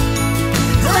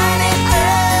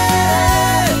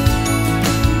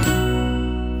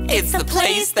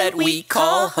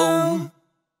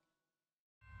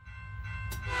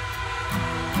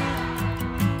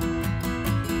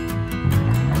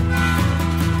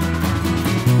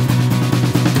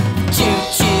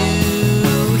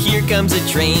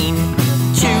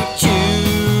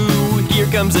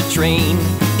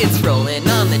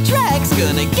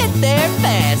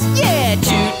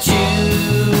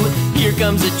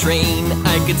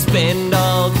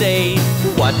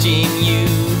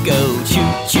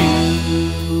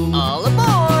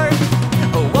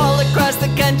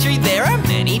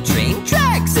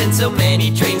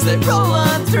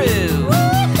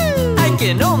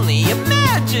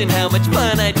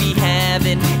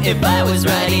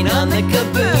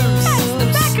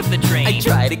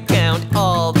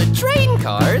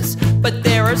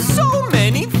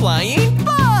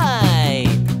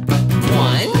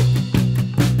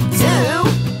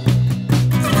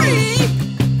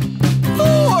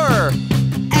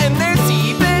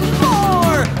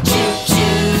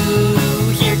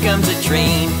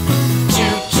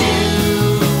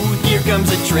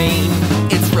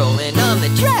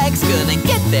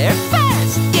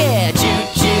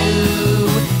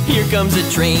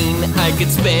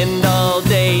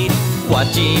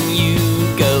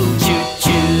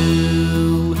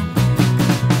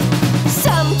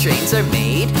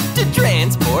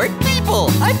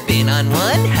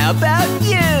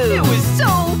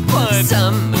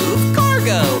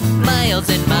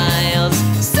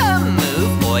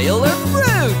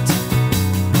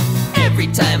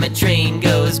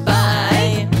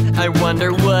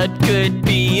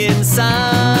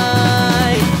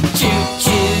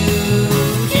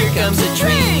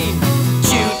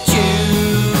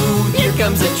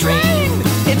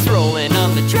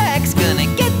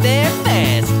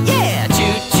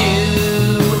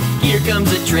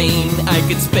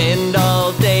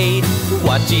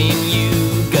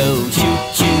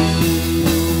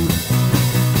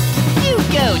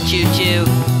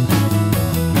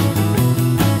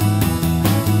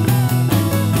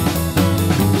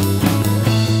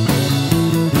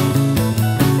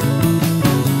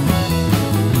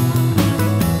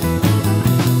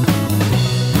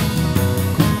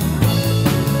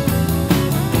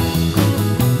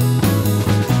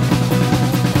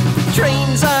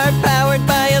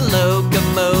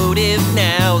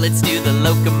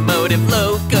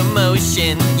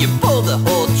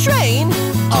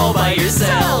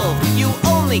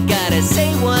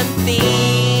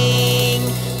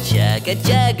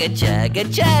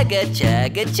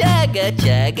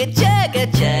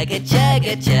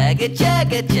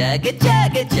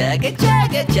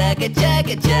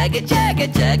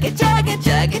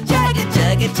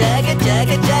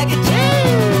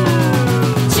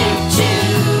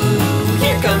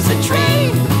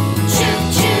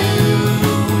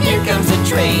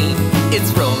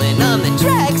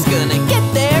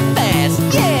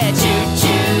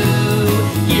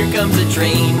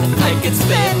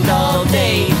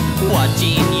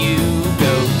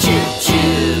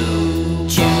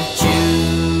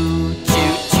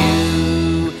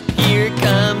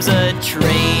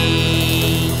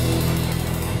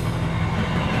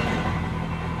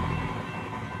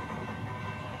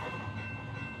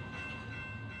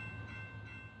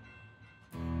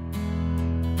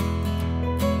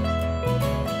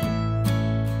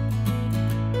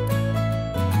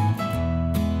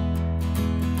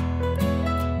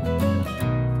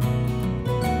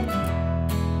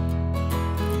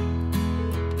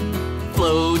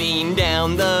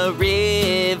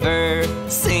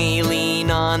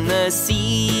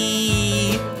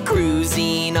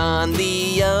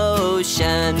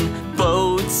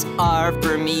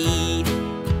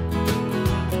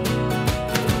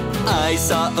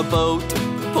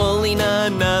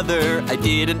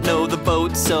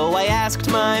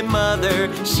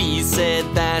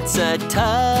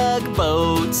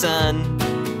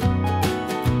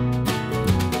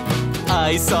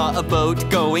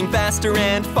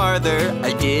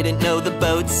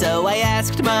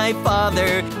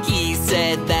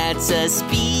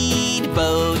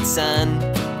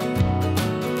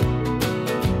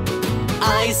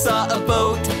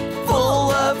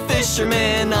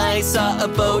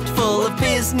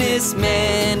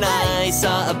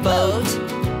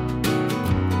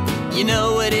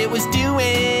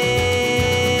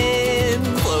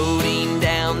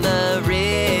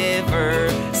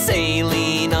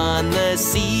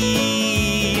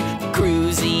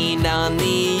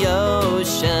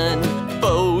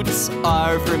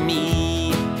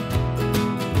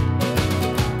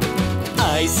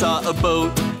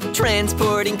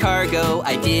 transporting cargo.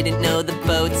 I didn't know the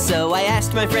boat, so I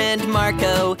asked my friend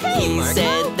Marco. He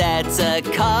said that's a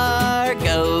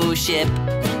cargo ship.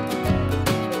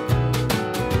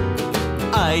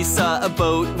 I saw a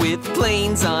boat with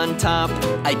planes on top.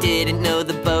 I didn't know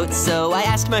the boat, so I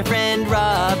asked my friend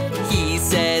Rob. He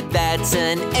said that's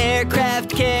an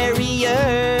aircraft carrier.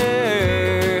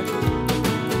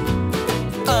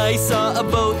 I saw a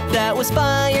boat that was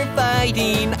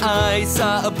firefighting. I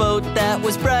saw a boat that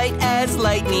was bright as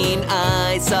lightning.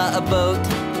 I saw a boat.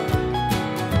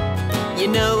 You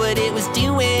know what it was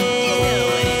doing?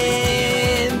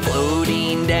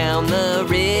 Floating down the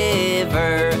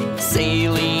river,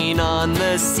 sailing on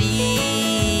the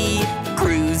sea,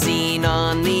 cruising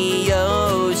on the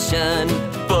ocean.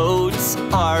 Boats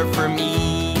are for me.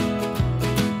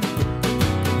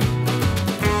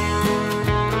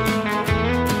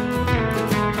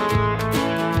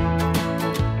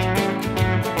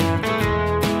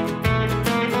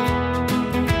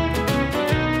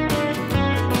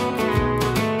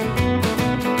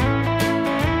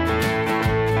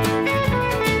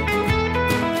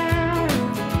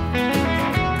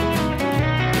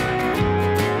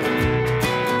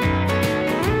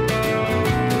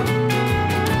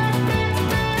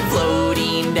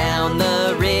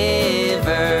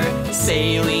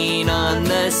 Sailing on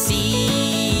the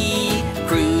sea,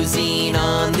 cruising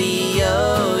on the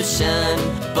ocean.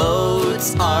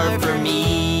 Boats are for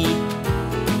me.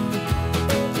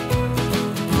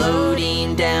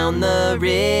 Floating down the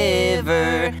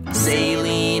river,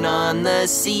 sailing on the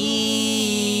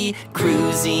sea,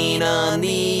 cruising on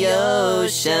the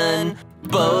ocean.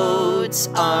 Boats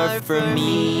are for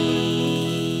me.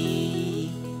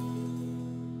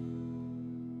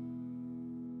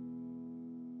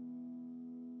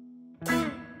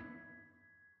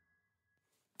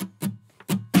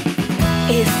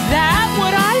 Is that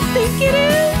what I think it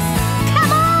is?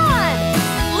 Come on!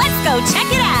 Let's go check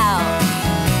it out!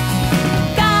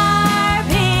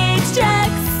 Garbage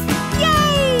trucks!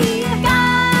 Yay!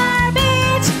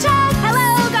 Garbage truck!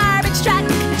 Hello, garbage truck!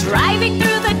 Driving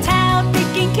through the town,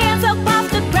 picking cans up off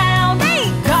the ground.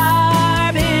 Hey!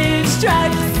 Garbage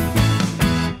trucks!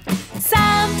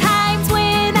 Sometimes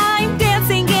when I'm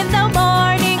dancing in the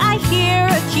morning, I hear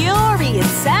a curious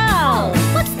sound.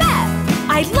 What's that?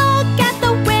 I look at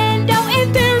the window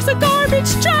and there's a garbage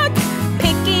truck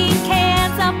picking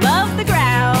cans above the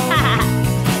ground.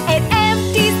 It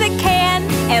empties the can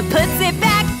and puts it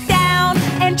back down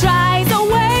and drives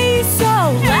away so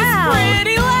loud. It's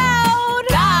pretty loud.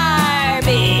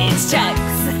 Garbage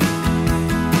trucks.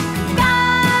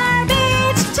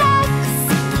 Garbage trucks.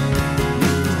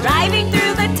 Driving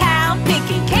through the town,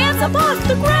 picking cans up off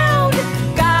the ground.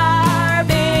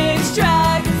 Garbage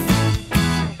trucks.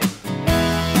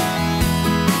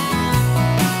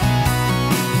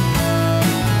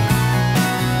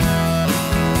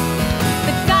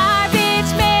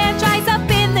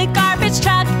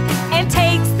 Truck and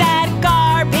takes that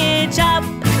garbage up.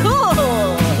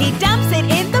 Cool! He dumps it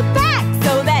in the back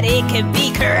so that it can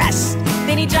be crushed.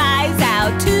 Then he drives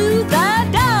out to the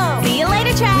dump. See you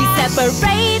later, trash! We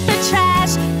separate the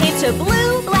trash into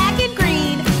blue, black, and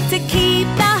green to keep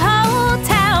the whole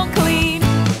town clean.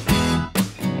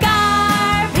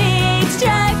 Garbage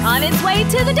truck on its way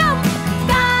to the dump.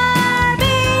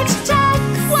 Garbage truck,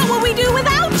 what would we do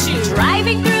without you?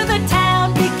 Driving through the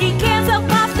town, picking cans up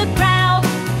off the ground.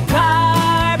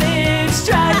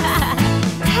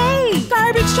 Hey,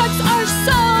 garbage trucks are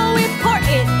so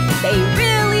important. They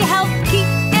really help keep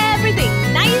everything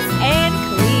nice and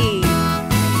clean.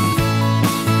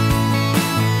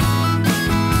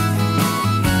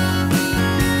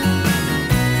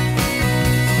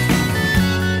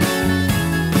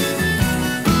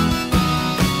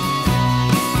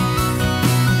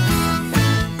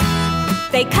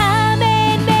 They come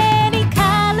in many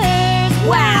colors.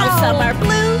 Wow, some are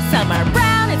blue, some are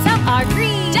brown, and some are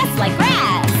green, just like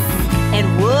grass. And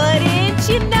wouldn't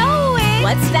you know it?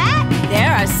 What's that?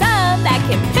 There are some that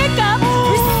can pick up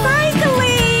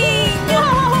recycling.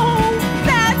 Whoa,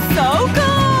 that's so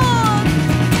cool.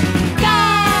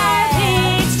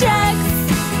 Garbage trucks.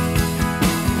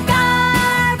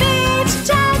 Garbage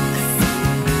trucks.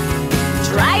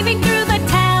 Driving through the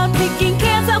town, picking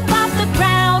cans up off the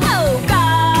ground. Oh,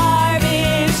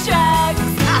 garbage trucks.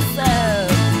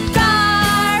 Awesome.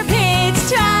 Garbage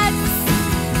trucks.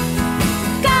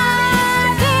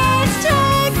 Garbage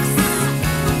trucks.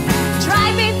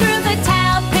 Driving through the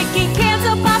town, picking cans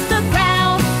up off the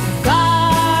ground.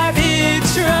 Garbage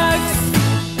trucks.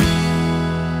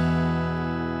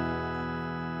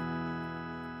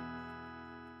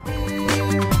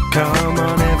 Come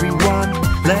on everyone,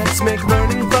 let's make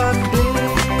learning